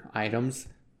picture items.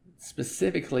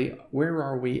 Specifically, where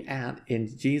are we at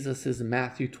in Jesus'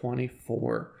 Matthew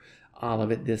 24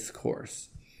 Olivet Discourse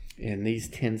in these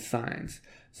 10 signs?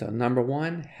 So number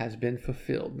 1 has been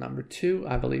fulfilled. Number 2,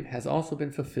 I believe, has also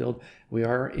been fulfilled. We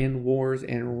are in wars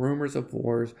and rumors of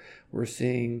wars. We're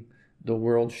seeing the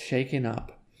world shaken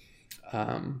up.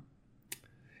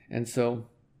 And so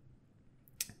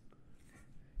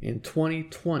in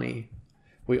 2020,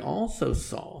 we also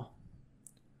saw,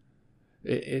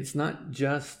 it's not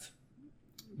just,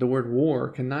 the word war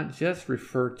cannot just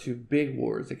refer to big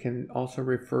wars. It can also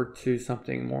refer to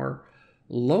something more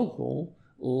local,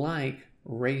 like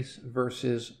race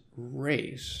versus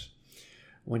race.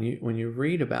 When you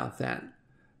read about that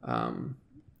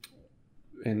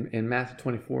in Matthew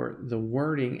 24, the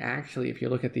wording actually, if you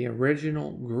look at the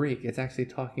original Greek, it's actually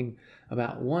talking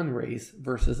about one race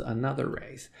versus another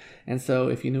race. And so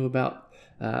if you knew about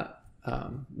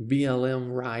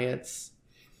BLM riots,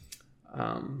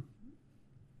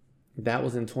 that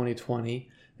was in 2020.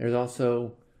 There's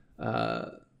also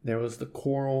there was the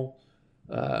quarrel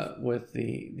with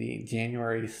the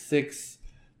January 6th,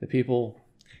 the people,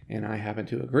 and I happen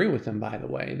to agree with them, by the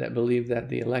way, that believe that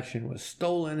the election was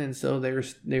stolen, and so they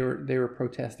were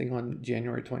protesting on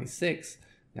January 26th,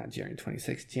 not January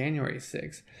 26th, January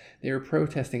 6th. They were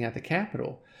protesting at the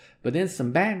Capitol. But then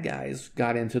some bad guys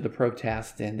got into the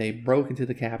protest, and they broke into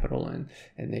the Capitol, and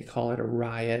they call it a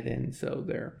riot, and so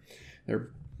they're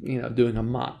doing a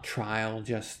mock trial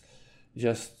just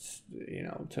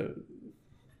to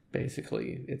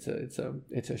basically it's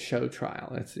a show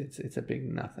trial. It's a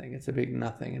big nothing. It's a big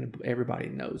nothing, and everybody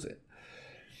knows it.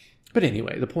 But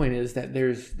anyway, the point is that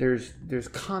there's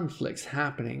conflicts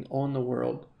happening on the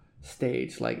world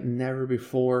stage like never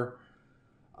before.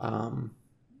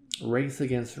 Race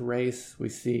against race. We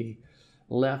see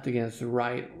left against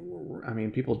right. I mean,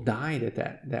 people died at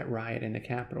that riot in the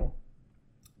Capitol.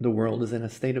 The world is in a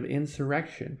state of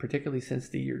insurrection, particularly since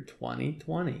the year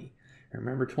 2020.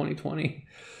 Remember 2020?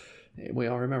 We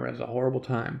all remember it was a horrible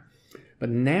time. But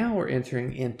now we're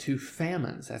entering into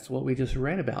famines. That's what we just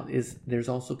read about, is there's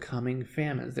also coming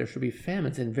famines. There should be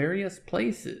famines in various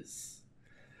places.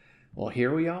 Well,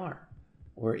 here we are.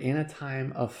 We're in a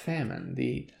time of famine.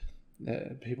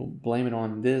 People blame it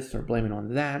on this or blame it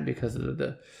on that because of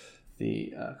the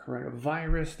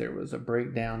coronavirus. There was a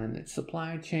breakdown in its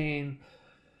supply chain.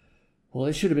 Well,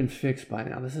 it should have been fixed by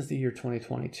now. This is the year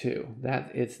 2022.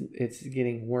 That it's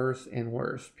getting worse and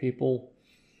worse. People,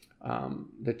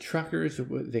 the truckers,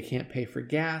 they can't pay for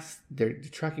gas. The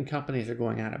trucking companies are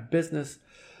going out of business.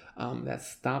 That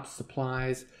stops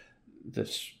supplies.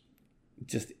 This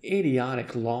just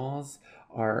idiotic laws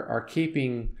are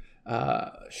keeping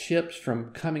ships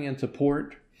from coming into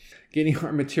port, getting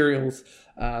our materials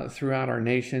throughout our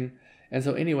nation. And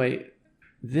so anyway,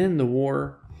 then the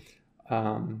war,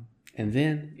 and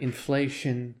then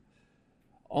inflation,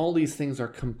 all these things are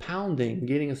compounding,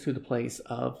 getting us to the place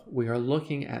of we are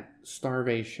looking at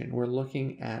starvation. We're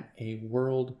looking at a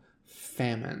world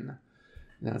famine.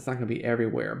 Now, it's not going to be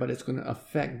everywhere, but it's going to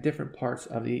affect different parts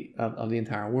of the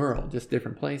entire world, just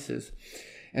different places.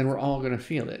 And we're all going to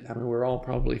feel it. I mean, we're all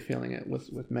probably feeling it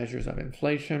with measures of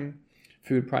inflation.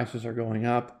 Food prices are going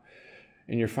up,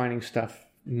 and you're finding stuff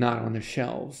not on the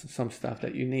shelves, some stuff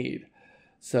that you need.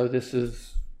 So this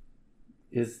is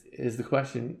the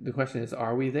question. The question is,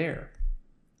 are we there?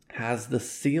 Has the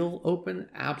seal opened?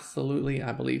 Absolutely.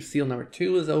 I believe seal number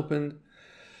 2 is opened,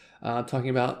 talking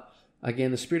about,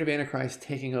 again, the spirit of Antichrist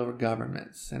taking over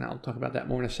governments. And I'll talk about that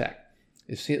more in a sec.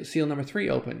 Is seal number 3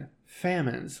 open?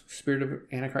 Famines, spirit of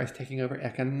Antichrist taking over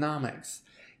economics.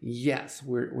 Yes,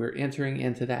 we're entering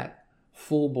into that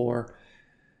full bore.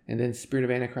 and then spirit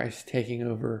of Antichrist taking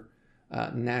over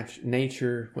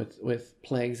nature with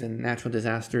plagues and natural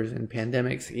disasters and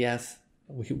pandemics. Yes,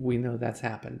 we know that's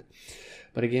happened.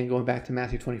 But again, going back to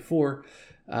Matthew 24,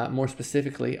 more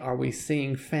specifically, are we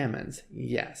seeing famines?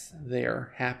 Yes, they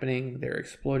are happening. They're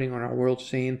exploding on our world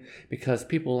scene because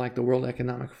people like the World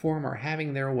Economic Forum are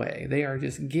having their way. They are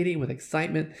just giddy with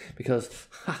excitement because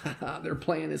their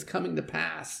plan is coming to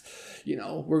pass.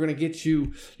 We're going to get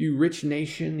you rich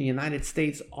nation, the United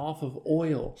States, off of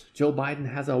oil. Joe Biden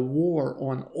has a war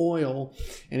on oil,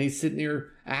 and he's sitting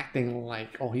there acting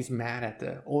like, he's mad at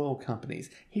the oil companies.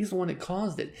 He's the one that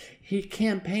caused it. He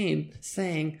campaigned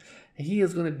saying he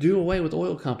is going to do away with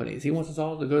oil companies. He wants us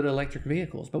all to go to electric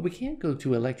vehicles. But we can't go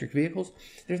to electric vehicles.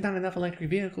 There's not enough electric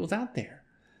vehicles out there.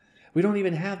 We don't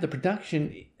even have the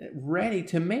production ready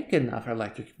to make enough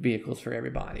electric vehicles for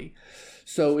everybody.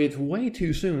 So it's way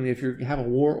too soon if you have a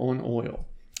war on oil.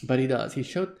 But he does. He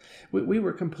showed we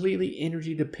were completely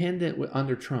energy dependent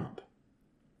under Trump.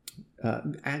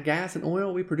 Gas and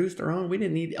oil, we produced our own. We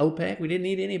didn't need OPEC. We didn't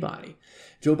need anybody.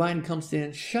 Joe Biden comes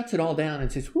in, shuts it all down,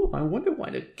 and says, I wonder why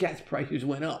the gas prices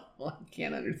went up. Well, I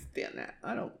can't understand that.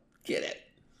 I don't get it.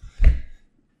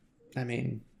 I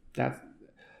mean,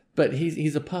 but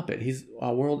he's a puppet. He's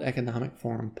a World Economic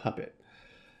Forum puppet,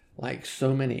 like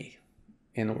so many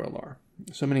in the world are.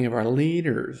 So many of our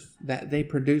leaders, that they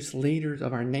produce leaders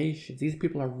of our nations. These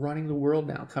people are running the world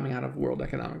now, coming out of World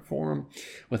Economic Forum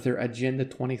with their Agenda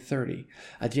 2030.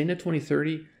 Agenda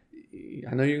 2030,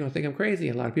 I know you're going to think I'm crazy,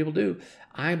 and a lot of people do.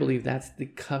 I believe that's the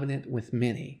covenant with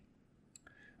many.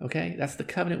 Okay? That's the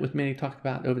covenant with many talked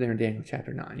about over there in Daniel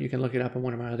chapter 9. You can look it up in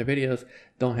one of my other videos.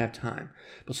 Don't have time.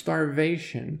 But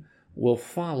starvation will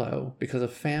follow because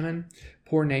of famine,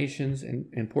 poor nations,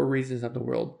 and poor regions of the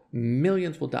world.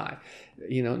 Millions will die.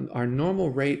 Our normal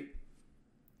rate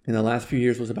in the last few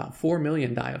years was about 4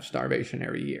 million die of starvation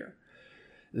every year.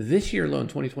 This year alone,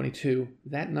 2022,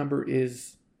 that number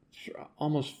is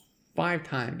almost 5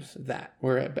 times that.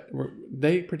 Where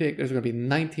they predict there's going to be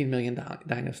 19 million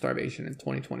dying of starvation in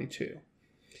 2022.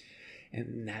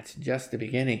 And that's just the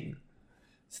beginning.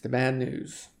 It's the bad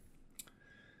news.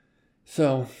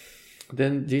 So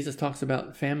then Jesus talks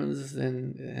about famines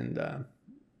and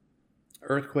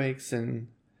earthquakes and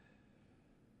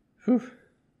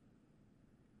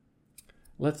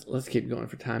let's keep going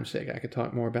for time's sake. I could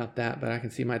talk more about that, but I can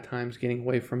see my time's getting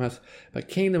away from us. But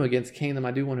kingdom against kingdom,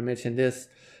 I do want to mention this.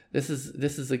 I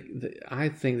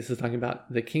think this is talking about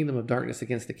the kingdom of darkness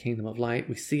against the kingdom of light.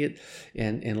 We see it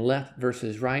in left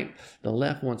versus right. The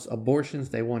left wants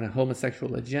abortions. They want a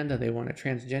homosexual agenda. They want a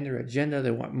transgender agenda.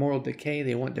 They want moral decay.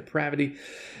 They want depravity.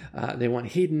 They want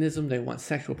hedonism. They want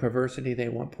sexual perversity. They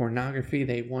want pornography.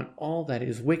 They want all that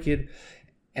is wicked.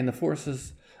 And the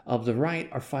forces of the right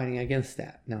are fighting against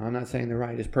that. Now, I'm not saying the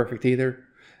right is perfect either.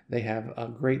 They have a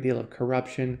great deal of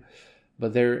corruption.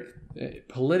 But they're,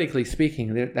 politically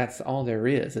speaking, that's all there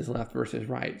is left versus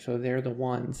right. So they're the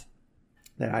ones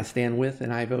that I stand with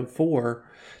and I vote for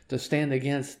to stand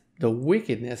against the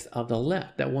wickedness of the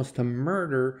left that wants to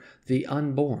murder the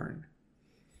unborn.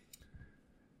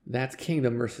 That's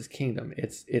kingdom versus kingdom.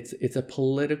 It's a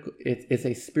political, it's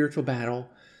a spiritual battle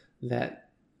that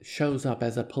shows up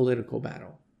as a political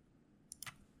battle.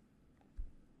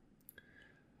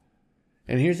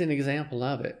 And here's an example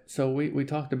of it. So we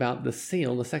talked about the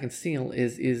seal. The second seal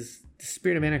is the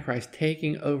spirit of Antichrist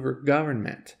taking over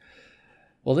government.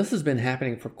 Well, this has been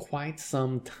happening for quite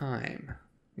some time.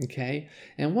 Okay?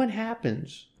 And what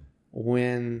happens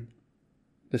when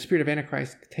the spirit of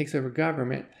Antichrist takes over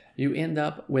government? You end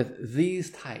up with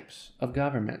these types of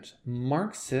governments: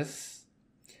 Marxists,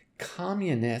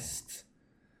 communists,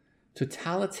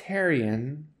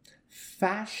 totalitarian,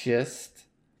 fascist,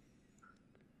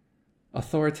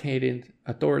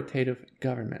 authoritative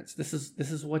governments. This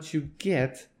is what you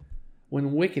get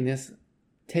when wickedness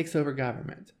takes over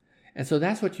government. And so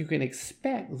that's what you can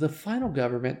expect the final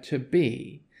government to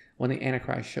be when the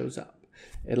Antichrist shows up.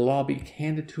 It'll all be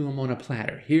handed to him on a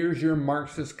platter. Here's your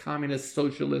Marxist, communist,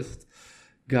 socialist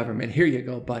government. Here you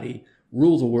go, buddy.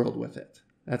 Rule the world with it.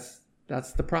 That's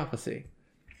the prophecy.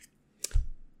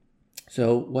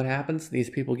 So what happens? These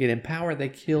people get in power. They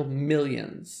kill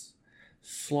millions,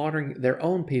 slaughtering their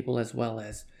own people as well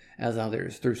as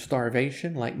others through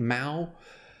starvation, like Mao,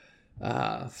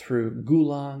 through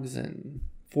gulags and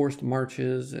forced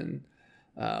marches and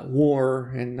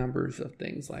war and numbers of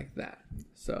things like that.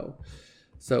 So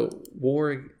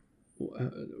wars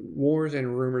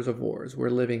and rumors of wars. We're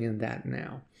living in that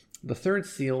now. The third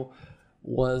seal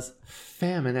was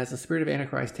famine, as the spirit of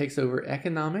Antichrist takes over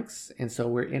economics, and so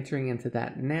we're entering into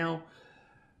that now.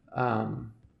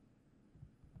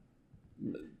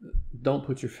 don't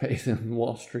put your faith in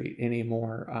Wall Street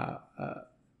anymore.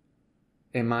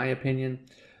 In my opinion,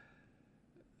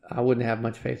 I wouldn't have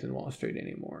much faith in Wall Street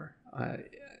anymore.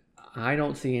 I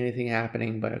don't see anything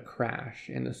happening but a crash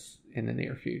in the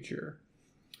near future.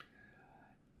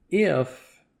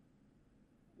 If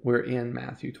we're in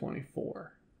Matthew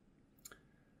 24.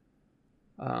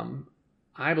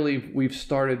 I believe we've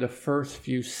started the first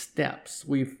few steps.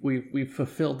 We've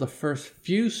fulfilled the first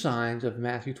few signs of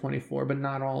Matthew 24, but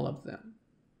not all of them.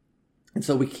 And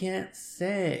so we can't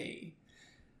say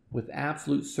with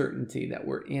absolute certainty that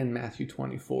we're in Matthew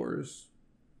 24's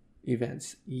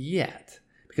events yet,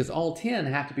 because all 10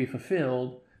 have to be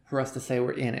fulfilled for us to say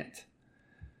we're in it.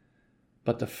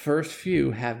 But the first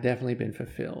few have definitely been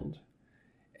fulfilled.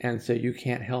 And so you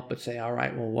can't help but say, all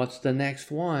right, well, what's the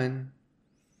next one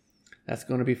that's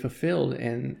going to be fulfilled?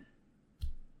 And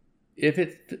if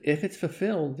it's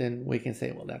fulfilled, then we can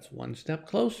say, well, that's one step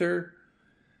closer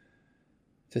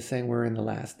to saying we're in the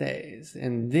last days.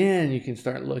 And then you can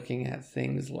start looking at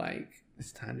things like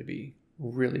it's time to be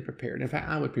really prepared. In fact,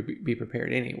 I would be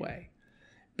prepared anyway.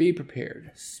 Be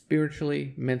prepared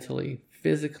spiritually, mentally,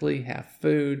 physically, have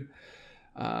food,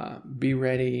 be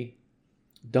ready.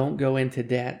 Don't go into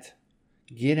debt.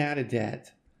 Get out of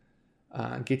debt.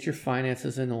 Get your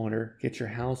finances in order. Get your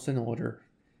house in order.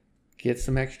 Get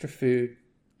some extra food.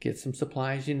 Get some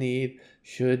supplies you need.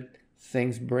 Should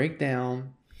things break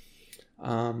down,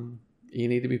 you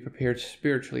need to be prepared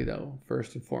spiritually, though,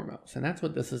 first and foremost. And that's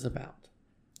what this is about.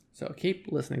 So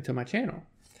keep listening to my channel.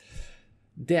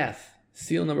 Death.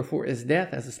 Seal number 4 is death,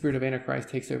 as the spirit of Antichrist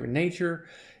takes over nature.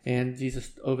 And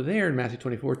Jesus over there in Matthew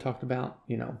 24 talked about,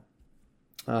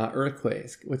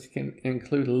 earthquakes, which can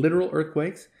include literal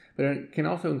earthquakes, but it can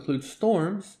also include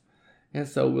storms. And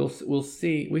so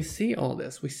we see all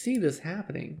this. We see this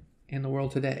happening in the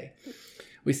world today.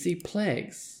 We see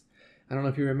plagues. I don't know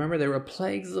if you remember, there were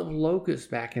plagues of locusts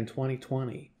back in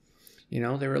 2020.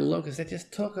 There were locusts that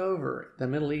just took over the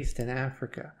Middle East and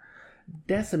Africa,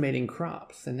 decimating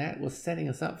crops, and that was setting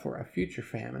us up for a future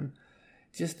famine.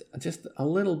 Just a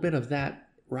little bit of that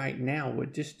right now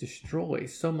would just destroy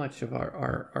so much of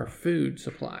our food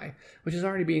supply, which is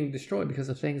already being destroyed because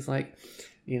of things like,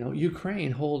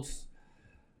 Ukraine holds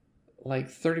like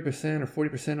 30% or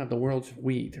 40% of the world's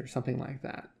wheat or something like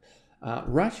that.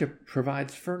 Russia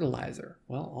provides fertilizer.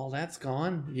 Well, all that's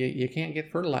gone. You can't get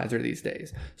fertilizer these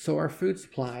days. So our food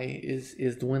supply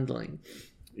is dwindling.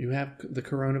 You have the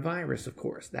coronavirus, of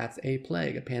course. That's a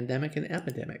plague, a pandemic, an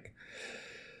epidemic.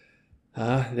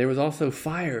 There was also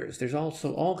fires. There's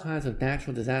also all kinds of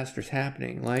natural disasters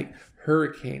happening, like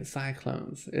hurricanes,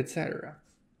 cyclones, etc.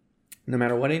 No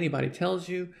matter what anybody tells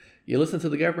you, you listen to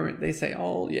the government, they say,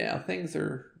 oh, yeah, things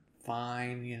are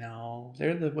fine,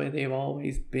 They're the way they've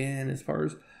always been as far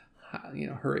as,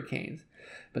 hurricanes.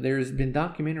 But there's been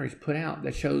documentaries put out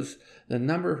that shows the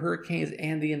number of hurricanes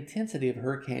and the intensity of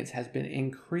hurricanes has been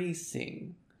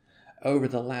increasing over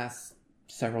the last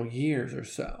several years or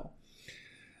so.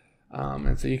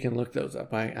 And so you can look those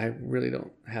up. I really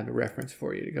don't have a reference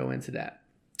for you to go into that.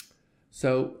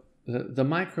 So the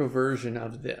micro version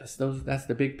of this, that's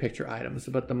the big picture items,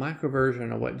 but the micro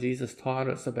version of what Jesus taught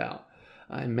us about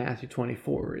in Matthew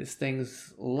 24 is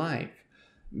things like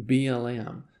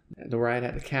BLM, the riot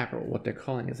at the Capitol. What they're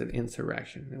calling is an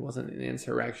insurrection. It wasn't an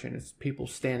insurrection. It's people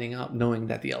standing up knowing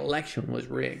that the election was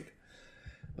rigged.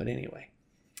 But anyway,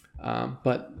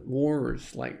 but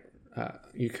wars like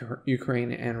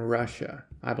Ukraine and Russia.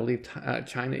 I believe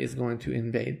China is going to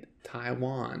invade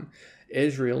Taiwan.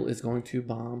 Israel is going to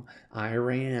bomb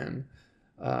Iran.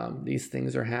 These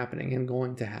things are happening and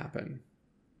going to happen.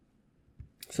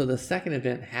 So the second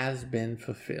event has been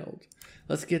fulfilled.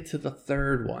 Let's get to the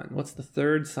third one. What's the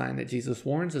third sign that Jesus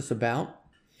warns us about?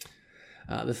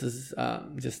 This is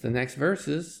just the next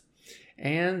verses.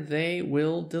 And they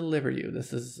will deliver you.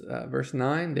 This is verse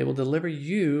 9. They will deliver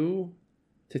you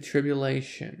to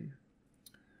tribulation.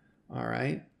 All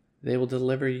right. They will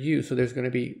deliver you. So there's going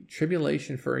to be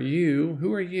tribulation for you.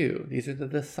 Who are you? These are the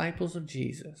disciples of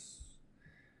Jesus.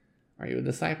 Are you a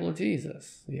disciple of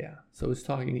Jesus? Yeah. So it's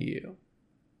talking to you.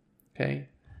 Okay.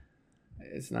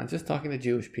 It's not just talking to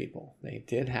Jewish people. They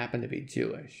did happen to be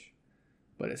Jewish.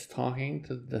 But it's talking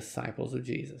to the disciples of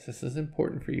Jesus. This is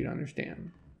important for you to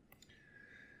understand.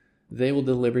 They will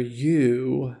deliver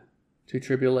you to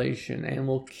tribulation and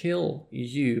will kill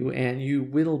you, and you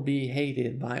will be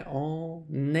hated by all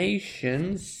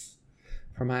nations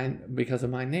because of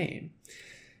my name.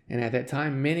 And at that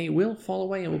time, many will fall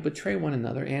away and will betray one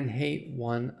another and hate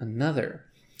one another.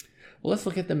 Well, let's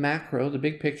look at the macro, the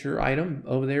big picture item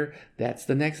over there. That's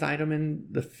the next item in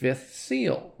the fifth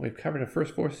seal. We've covered the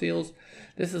first four seals.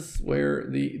 This is where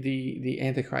the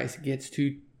Antichrist gets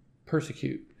to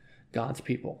persecute God's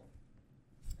people.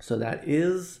 So that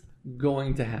is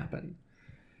going to happen.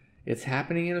 It's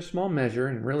happening in a small measure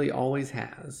and really always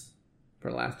has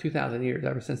for the last 2,000 years,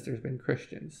 ever since there's been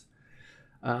Christians.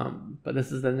 But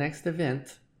this is the next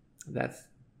event that's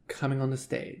coming on the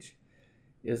stage,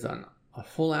 is a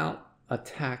full-out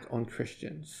attack on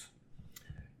Christians.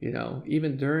 You know,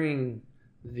 even during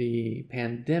the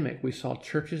pandemic, we saw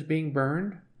churches being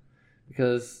burned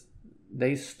because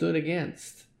they stood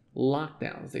against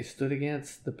lockdowns. They stood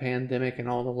against the pandemic and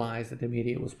all the lies that the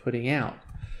media was putting out.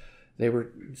 They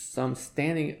were some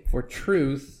standing for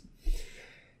truth,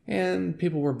 and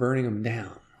people were burning them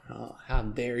down. Oh, how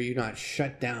dare you not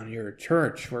shut down your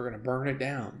church? We're going to burn it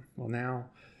down. Well, now,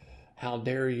 how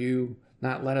dare you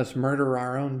not let us murder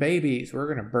our own babies? We're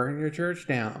going to burn your church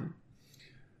down.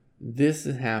 This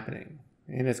is happening,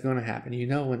 and it's going to happen. You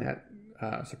know, when that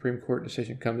Supreme Court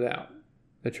decision comes out,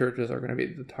 the churches are going to be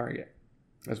the target,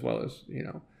 as well as, you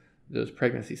know, those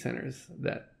pregnancy centers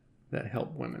that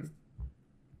help women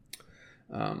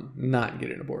not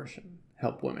get an abortion,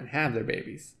 help women have their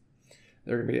babies.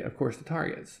 They're going to be, of course, the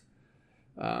targets.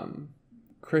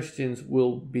 Christians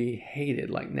will be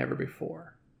hated like never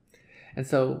before. And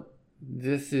so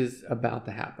this is about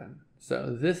to happen.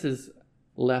 So this is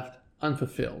left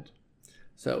unfulfilled.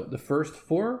 So the first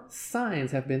four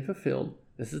signs have been fulfilled.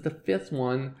 This is the fifth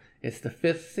one. It's the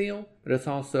fifth seal, but it's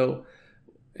also,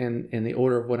 in the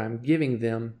order of what I'm giving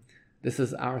them, this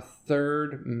is our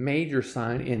third major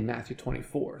sign in Matthew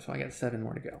 24. So I got 7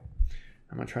 more to go.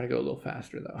 I'm going to try to go a little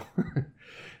faster, though.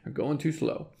 I'm going too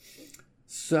slow.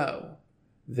 So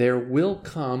there will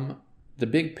come, the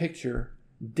big picture,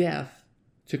 death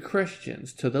to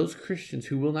Christians, to those Christians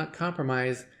who will not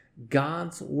compromise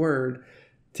God's word,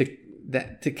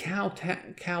 to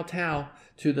kowtow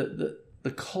to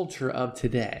the culture of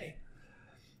today.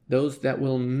 Those that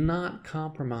will not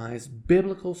compromise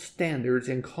biblical standards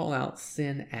and call out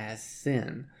sin as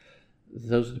sin.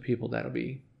 Those are the people that will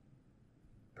be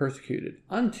persecuted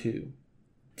unto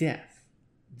death.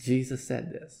 Jesus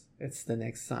said this. It's the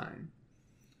next sign.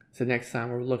 It's the next sign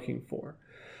we're looking for.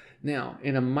 Now,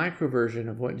 in a micro version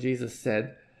of what Jesus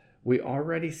said, we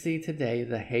already see today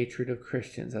the hatred of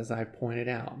Christians, as I pointed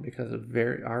out, because of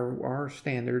our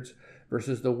standards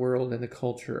versus the world and the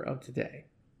culture of today.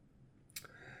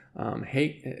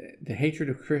 The hatred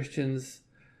of Christians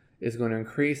is going to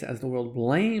increase as the world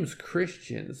blames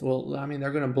Christians. Well, I mean,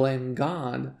 they're going to blame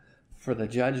God for the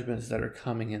judgments that are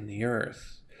coming in the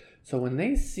earth. So when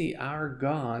they see our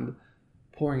God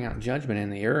pouring out judgment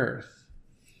in the earth,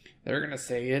 they're going to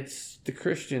say it's the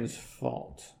Christians'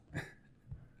 fault.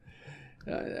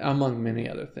 Among many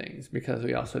other things, because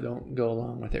we also don't go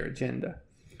along with their agenda.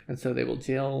 And so they will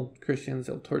jail Christians,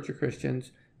 they'll torture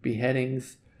Christians,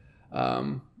 beheadings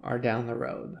are down the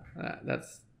road.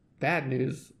 That's bad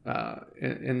news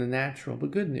in the natural,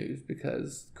 but good news,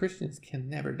 because Christians can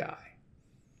never die.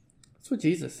 That's what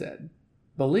Jesus said.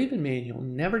 Believe in me and you'll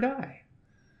never die.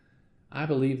 I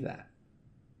believe that.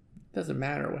 It doesn't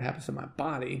matter what happens to my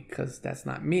body, because that's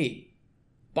not me.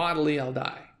 Bodily, I'll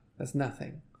die. That's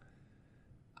nothing.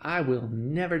 I will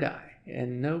never die,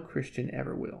 and no Christian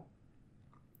ever will.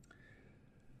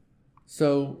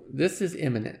 So this is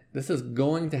imminent. This is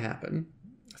going to happen.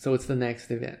 So it's the next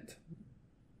event.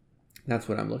 That's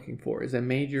what I'm looking for, is a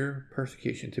major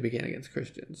persecution to begin against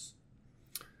Christians.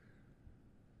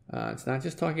 It's not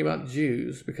just talking about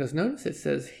Jews, because notice it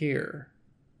says here,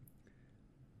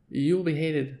 you will be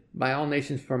hated by all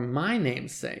nations for my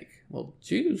name's sake. Well,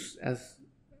 Jews, as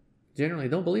generally,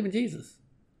 don't believe in Jesus.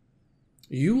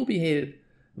 You will be hated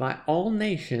by all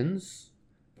nations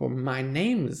for my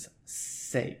name's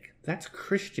sake. That's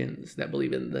Christians that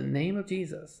believe in the name of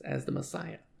Jesus as the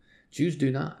Messiah. Jews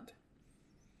do not.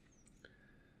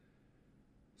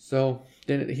 So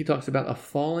then he talks about a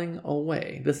falling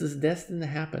away. This is destined to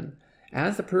happen.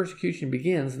 As the persecution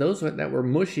begins, those that were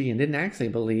mushy and didn't actually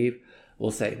believe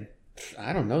will say,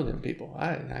 I don't know them people.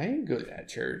 I ain't go to that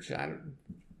church.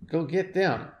 Go get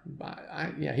them.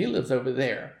 Yeah, he lives over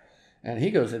there. And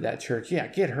he goes to that church. Yeah,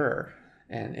 get her.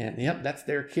 And yep, that's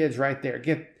their kids right there.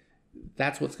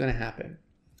 That's what's going to happen.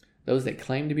 Those that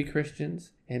claim to be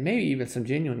Christians, and maybe even some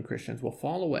genuine Christians, will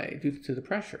fall away due to the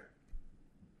pressure.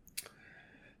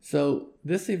 So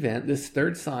this event, this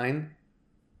third sign,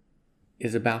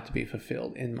 is about to be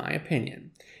fulfilled, in my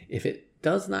opinion. If it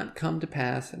does not come to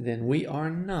pass, then we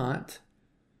are not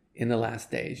in the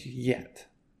last days yet.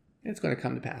 It's going to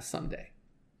come to pass someday.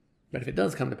 But if it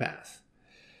does come to pass,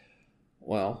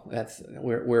 Well,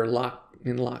 we're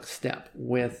in lockstep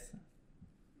with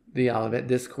the Olivet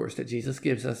Discourse that Jesus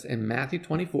gives us in Matthew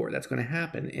 24. That's going to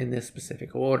happen in this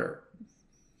specific order.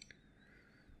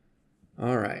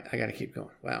 All right, I got to keep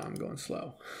going. Wow, I'm going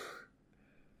slow.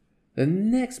 The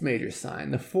next major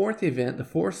sign, the fourth event, the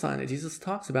fourth sign that Jesus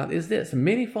talks about is this.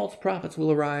 Many false prophets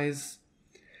will arise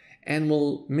and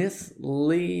will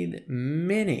mislead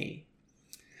many.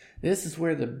 This is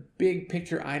where the big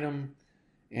picture item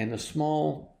and the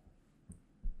small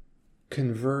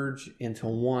converge into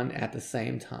one at the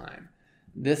same time.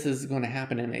 This is going to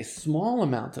happen in a small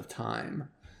amount of time,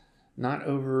 not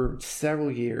over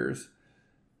several years,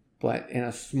 but in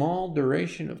a small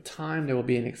duration of time, there will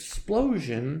be an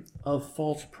explosion of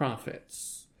false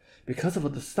prophets. Because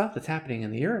of the stuff that's happening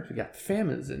in the earth, we got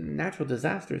famines and natural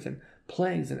disasters and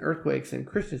plagues and earthquakes and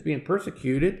Christians being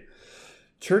persecuted,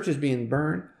 churches being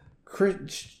burned,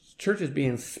 churches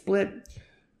being split,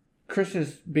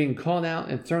 Christians being called out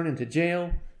and thrown into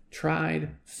jail,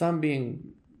 tried, some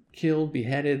being killed,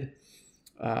 beheaded,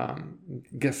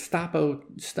 Gestapo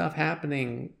stuff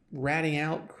happening, ratting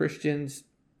out Christians,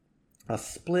 a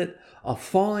split, a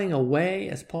falling away,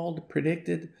 as Paul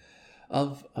predicted,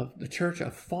 of the church. A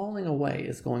falling away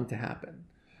is going to happen.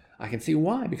 I can see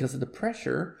why, because of the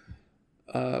pressure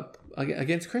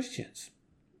against Christians.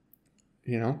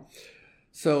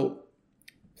 So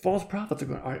false prophets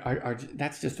are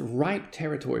that's just ripe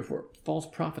territory for a false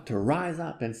prophet to rise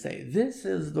up and say, this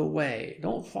is the way.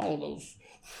 Don't follow those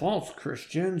false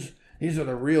Christians. These are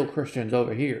the real Christians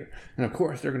over here. And of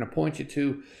course, they're going to point you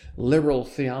to liberal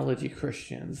theology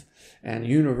Christians and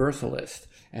universalists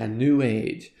and New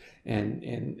Age.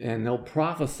 And they'll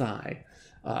prophesy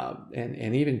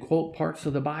and even quote parts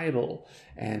of the Bible.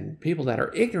 And people that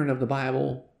are ignorant of the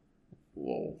Bible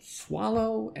will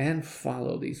swallow and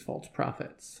follow these false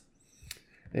prophets.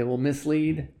 They will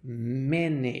mislead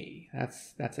many.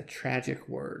 That's a tragic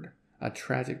word, a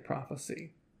tragic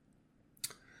prophecy.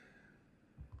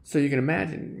 So you can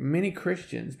imagine many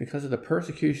Christians, because of the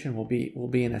persecution, will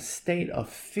be in a state of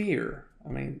fear. I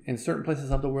mean, in certain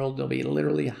places of the world, they'll be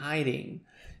literally hiding.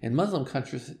 In Muslim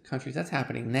countries, that's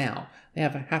happening now. They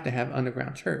have to have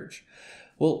underground church.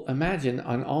 Well, imagine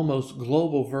an almost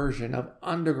global version of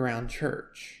underground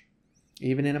church,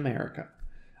 even in America.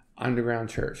 Underground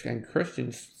church. And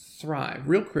Christians thrive.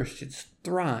 Real Christians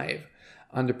thrive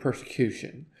under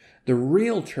persecution. The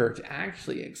real church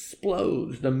actually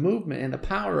explodes. The movement and the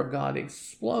power of God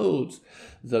explodes.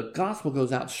 The gospel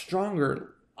goes out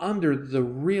stronger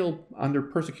under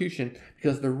persecution,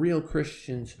 because the real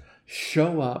Christians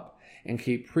show up and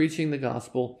keep preaching the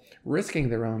gospel, risking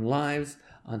their own lives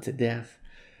unto death.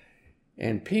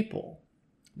 And people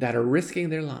that are risking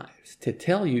their lives to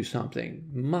tell you something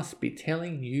must be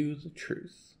telling you the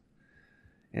truth.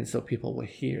 And so people will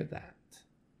hear that.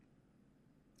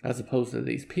 As opposed to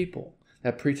these people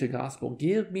that preach the gospel,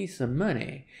 give me some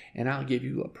money and I'll give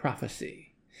you a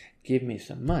prophecy. Give me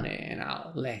some money and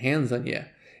I'll lay hands on you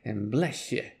and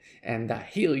bless you and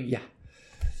heal you.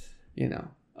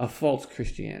 A false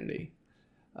Christianity.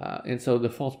 And so the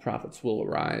false prophets will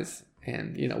arise.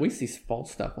 And, we see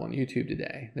false stuff on YouTube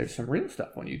today. There's some real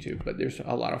stuff on YouTube, but there's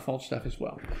a lot of false stuff as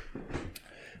well.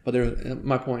 But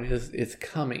my point is, it's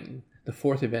coming. The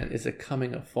fourth event is a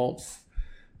coming of false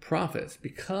prophets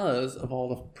because of all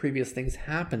the previous things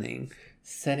happening,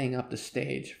 setting up the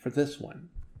stage for this one.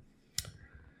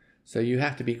 So you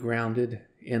have to be grounded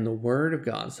in the Word of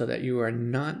God so that you are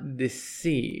not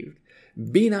deceived.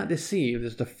 Be not deceived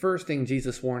is the first thing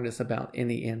Jesus warned us about in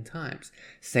the end times.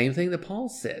 Same thing that Paul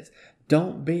says.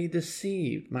 Don't be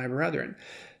deceived, my brethren.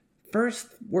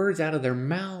 First words out of their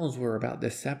mouths were about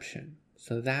deception.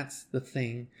 So that's the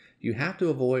thing you have to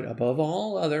avoid above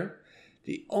all other.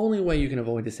 The only way you can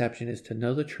avoid deception is to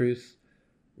know the truth.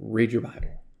 Read your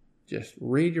Bible. Just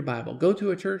read your Bible. Go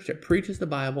to a church that preaches the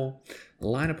Bible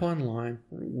line upon line,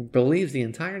 believes the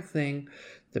entire thing.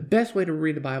 The best way to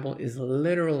read the Bible is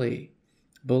literally.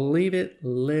 Believe it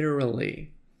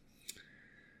literally.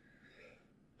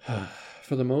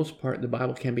 For the most part, the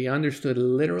Bible can be understood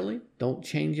literally. Don't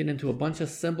change it into a bunch of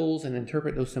symbols and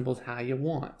interpret those symbols how you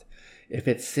want. If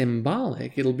it's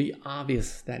symbolic, it'll be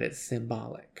obvious that it's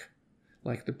symbolic.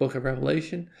 Like the book of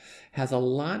Revelation has a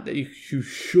lot that you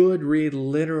should read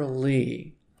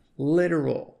literally.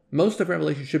 Literal. Most of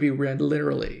Revelation should be read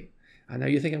literally. I know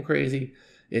you think I'm crazy.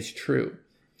 It's true.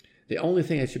 The only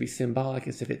thing that should be symbolic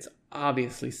is if it's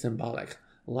obviously symbolic,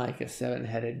 like a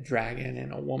seven-headed dragon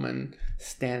and a woman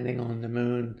standing on the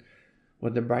moon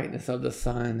with the brightness of the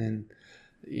sun and,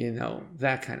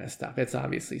 that kind of stuff. It's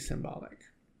obviously symbolic.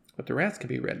 But the rest can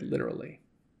be read literally.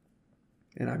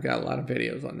 And I've got a lot of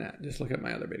videos on that. Just look at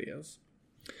my other videos.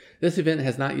 This event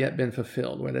has not yet been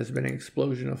fulfilled, where there's been an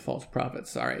explosion of false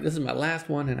prophets. All right, this is my last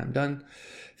one, and I'm done.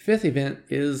 Fifth event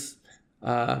is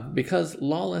because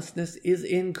lawlessness is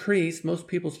increased, most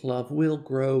people's love will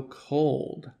grow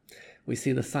cold. We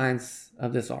see the signs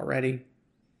of this already.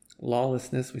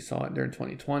 Lawlessness, we saw it during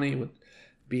 2020 with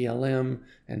BLM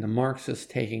and the Marxists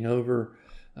taking over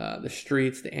the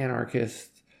streets, the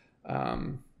anarchists,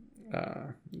 the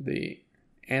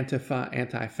Antifa,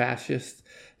 anti-fascists.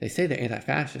 They say they're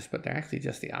anti-fascist, but they're actually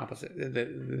just the opposite.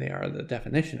 They are the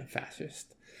definition of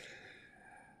fascist.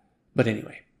 But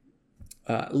anyway,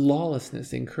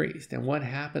 lawlessness increased. And what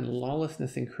happened?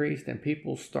 Lawlessness increased and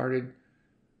people started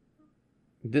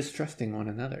distrusting one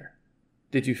another.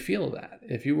 Did you feel that?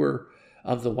 If you were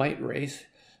of the white race,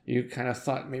 you kind of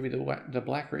thought maybe the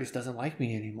black race doesn't like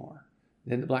me anymore.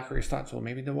 Then the black race thought, well,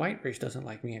 maybe the white race doesn't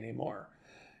like me anymore.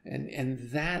 And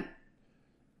that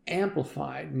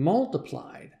amplified,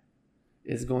 multiplied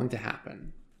is going to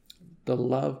happen. The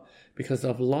love, because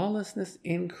of lawlessness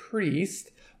increased.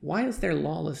 Why is there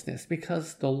lawlessness?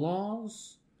 Because the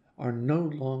laws are no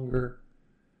longer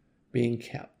being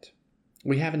kept.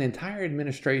 We have an entire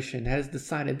administration that has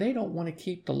decided they don't want to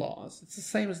keep the laws. It's the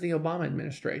same as the Obama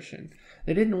administration.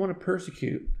 They didn't want to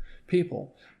persecute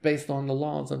people based on the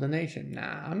laws of the nation.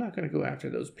 Nah, I'm not going to go after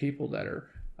those people that are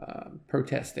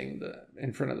protesting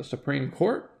in front of the Supreme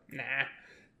Court. Nah,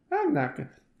 I'm not going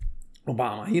to.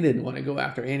 Obama, he didn't want to go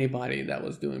after anybody that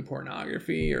was doing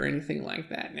pornography or anything like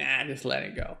that. Nah, just let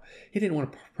it go. He didn't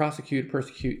want to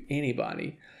persecute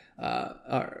anybody,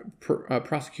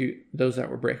 prosecute those that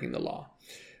were breaking the law.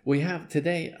 We have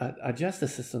today a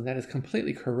justice system that is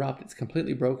completely corrupt. It's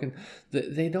completely broken.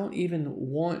 They don't even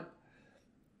want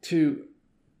to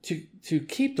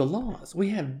keep the laws. We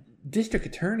have district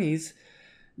attorneys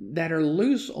that are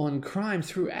loose on crime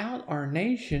throughout our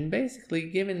nation, basically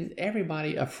giving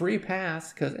everybody a free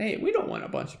pass because, hey, we don't want a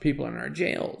bunch of people in our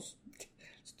jails.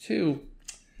 It's too,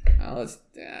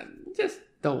 just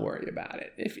don't worry about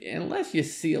it. Unless you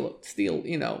steal,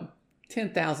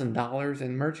 $10,000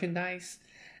 in merchandise,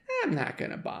 I'm not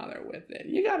going to bother with it.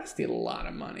 You got to steal a lot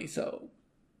of money, so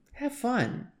have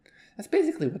fun. That's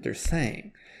basically what they're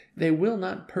saying. They will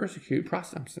not prosecute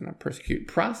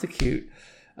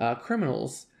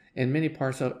criminals in many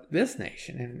parts of this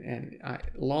nation, and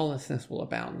lawlessness will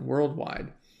abound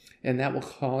worldwide, and that will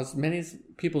cause many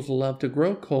people's love to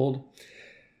grow cold.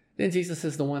 Then Jesus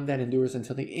is the one that endures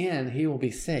until the end. He will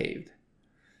be saved.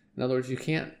 In other words, you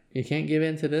can't give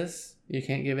in to this. You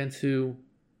can't give in to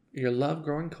your love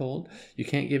growing cold. You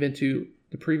can't give in to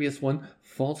the previous one,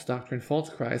 false doctrine, false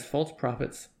Christ, false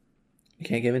prophets. You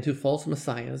can't give in to false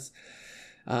messiahs.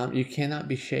 You cannot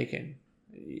be shaken.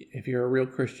 If you're a real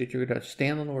Christian, you're going to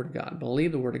stand on the Word of God,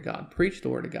 believe the Word of God, preach the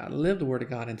Word of God, live the Word of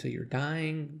God until your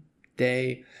dying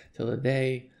day, till the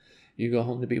day you go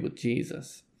home to be with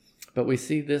Jesus. But we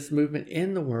see this movement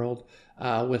in the world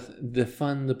with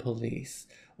defund the police,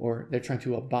 or they're trying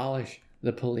to abolish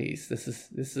the police. This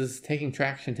is taking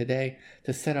traction today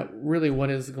to set up really what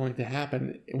is going to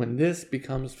happen when this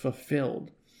becomes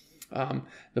fulfilled.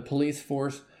 The police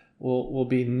force will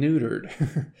be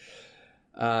neutered.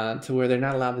 To where they're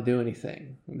not allowed to do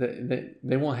anything.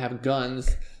 They won't have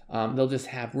guns. They'll just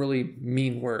have really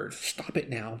mean words. Stop it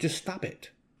now. Just stop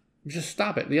it. Just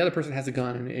stop it. The other person has a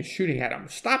gun and is shooting at them.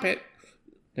 Stop it.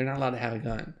 They're not allowed to have a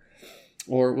gun.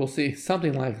 Or we'll see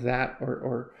something like that.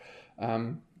 Or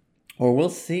we'll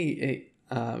see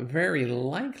very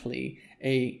likely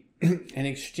an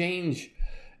exchange.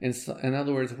 In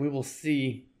other words, we will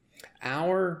see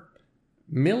our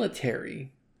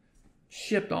military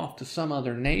shipped off to some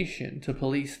other nation to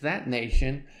police that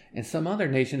nation, and some other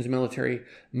nation's military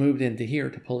moved into here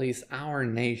to police our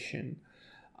nation.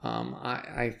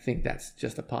 I think that's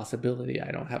just a possibility.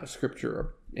 I don't have a scripture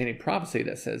or any prophecy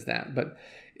that says that, but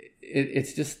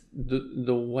it's just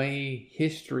the way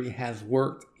history has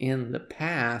worked in the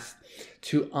past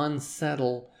to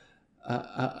unsettle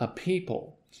a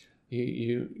people.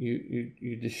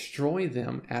 You destroy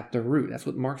them at the root. That's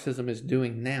what Marxism is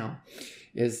doing now,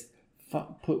 is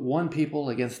put one people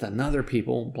against another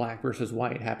people. Black versus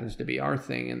white happens to be our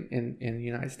thing in the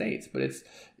United States, but it's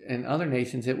in other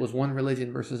nations it was one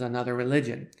religion versus another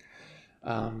religion.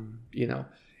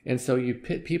 And so you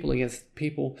pit people against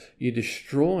people. You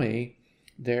destroy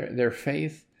their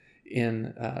faith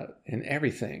in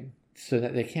everything, so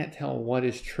that they can't tell what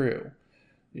is true.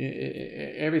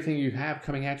 Everything you have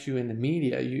coming at you in the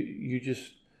media, you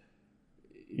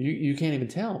can't even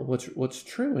tell what's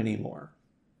true anymore.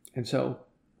 And so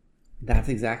that's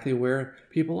exactly where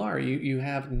people are. You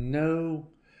have no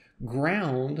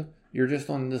ground. You're just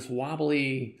on this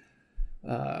wobbly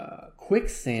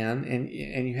quicksand, and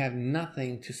you have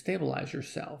nothing to stabilize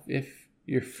yourself if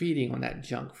you're feeding on that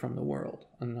junk from the world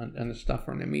and the stuff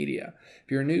from the media.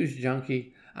 If you're a news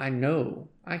junkie, I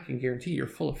can guarantee you're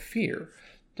full of fear.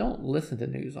 Don't listen to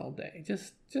news all day.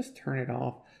 Just turn it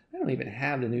off. I don't even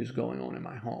have the news going on in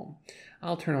my home.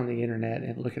 I'll turn on the internet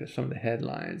and look at some of the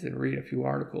headlines and read a few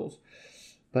articles.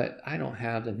 But I don't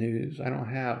have the news. I don't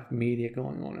have media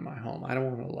going on in my home. I don't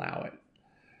want to allow it.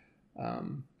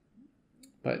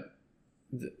 But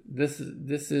this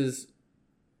is,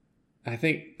 I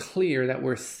think, clear that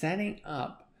we're setting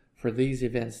up for these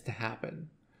events to happen.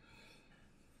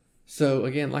 So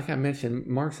again, like I mentioned,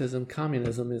 Marxism,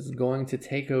 communism is going to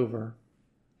take over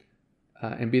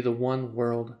and be the one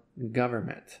world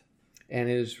government. And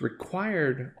it is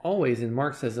required always in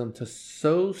Marxism to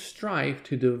sow strife,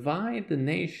 to divide the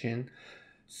nation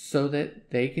so that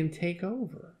they can take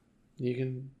over.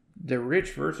 The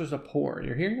rich versus the poor.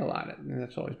 You're hearing a lot of it, and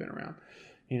that's always been around.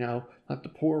 Let the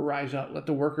poor rise up, let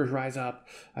the workers rise up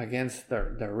against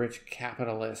the rich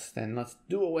capitalists, and let's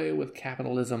do away with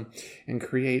capitalism and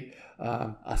create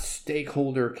a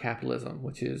stakeholder capitalism,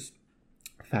 which is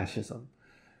fascism.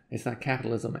 It's not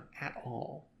capitalism at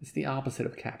all. It's the opposite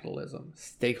of capitalism.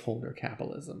 Stakeholder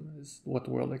capitalism is what the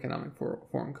World Economic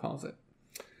Forum calls it.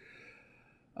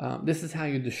 This is how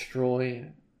you destroy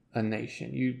a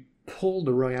nation. You pull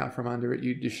the rug out from under it.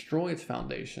 You destroy its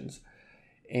foundations.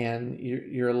 And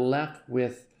you're left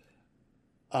with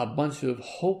a bunch of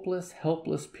hopeless,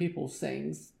 helpless people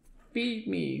saying, feed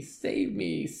me, save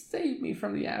me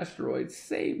from the asteroids,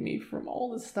 save me from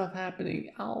all this stuff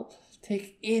happening. I'll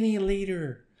take any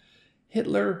leader.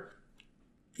 Hitler,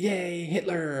 yay,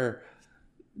 Hitler.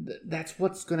 That's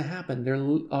what's going to happen.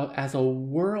 As a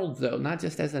world, though, not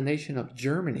just as a nation of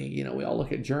Germany. We all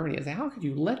look at Germany and say, how could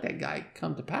you let that guy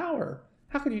come to power?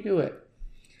 How could you do it?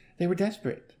 They were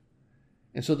desperate.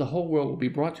 And so the whole world will be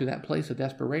brought to that place of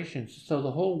desperation. So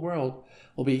the whole world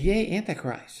will be, yay,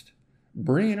 Antichrist.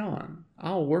 Bring it on.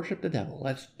 I'll worship the devil.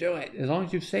 Let's do it. As long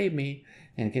as you save me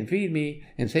and can feed me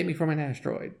and save me from an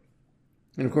asteroid.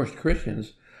 And of course,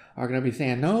 Christians are going to be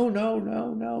saying, no.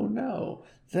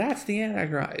 That's the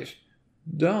Antichrist.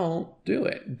 Don't do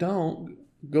it. Don't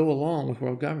go along with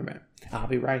world government. I'll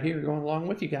be right here going along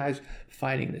with you guys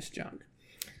fighting this junk.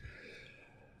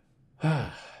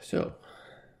 So,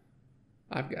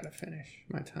 I've got to finish.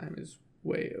 My time is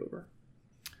way over.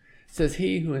 It says,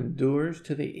 he who endures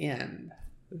to the end,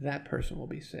 that person will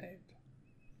be saved.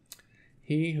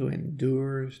 He who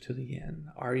endures to the end.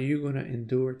 Are you going to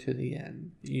endure to the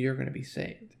end? You're going to be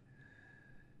saved.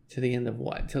 To the end of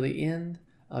what? To the end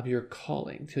of your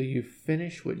calling. Till you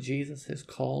finish what Jesus has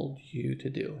called you to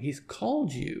do. He's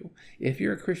called you, if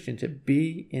you're a Christian, to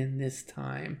be in this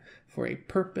time for a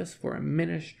purpose, for a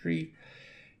ministry.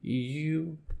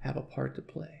 You have a part to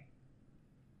play.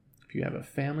 If you have a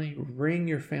family, bring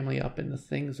your family up in the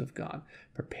things of God.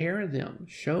 Prepare them.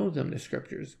 Show them the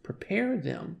scriptures. Prepare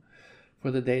them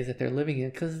for the days that they're living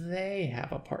in, because they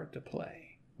have a part to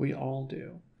play. We all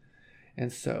do.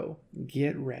 And so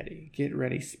get ready. Get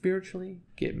ready spiritually.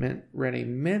 Get ready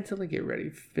mentally. Get ready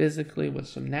physically with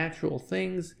some natural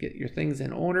things. Get your things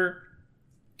in order.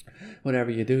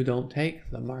 Whatever you do, don't take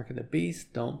the mark of the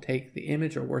beast. Don't take the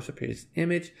image or worship his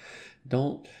image.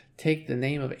 Don't take the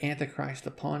name of Antichrist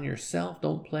upon yourself.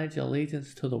 Don't pledge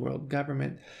allegiance to the world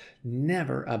government.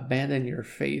 Never abandon your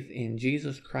faith in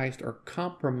Jesus Christ or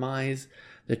compromise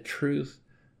the truth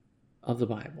of the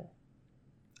Bible,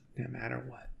 no matter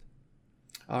what.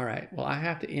 All right, well, I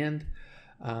have to end.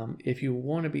 If you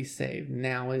want to be saved,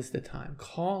 now is the time.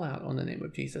 Call out on the name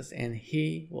of Jesus, and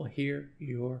he will hear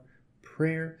your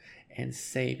prayer and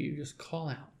save you. Just call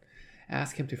out.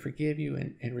 Ask him to forgive you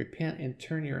and repent and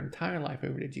turn your entire life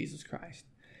over to Jesus Christ,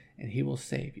 and he will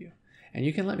save you. And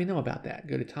you can let me know about that.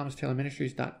 Go to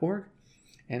thomastaylorministries.org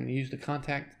and use the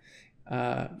contact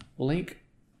link,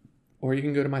 or you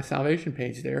can go to my salvation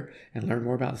page there and learn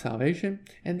more about salvation,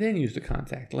 and then use the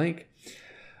contact link.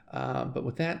 But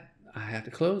with that, I have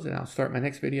to close, and I'll start my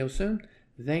next video soon.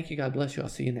 Thank you. God bless you. I'll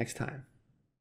see you next time.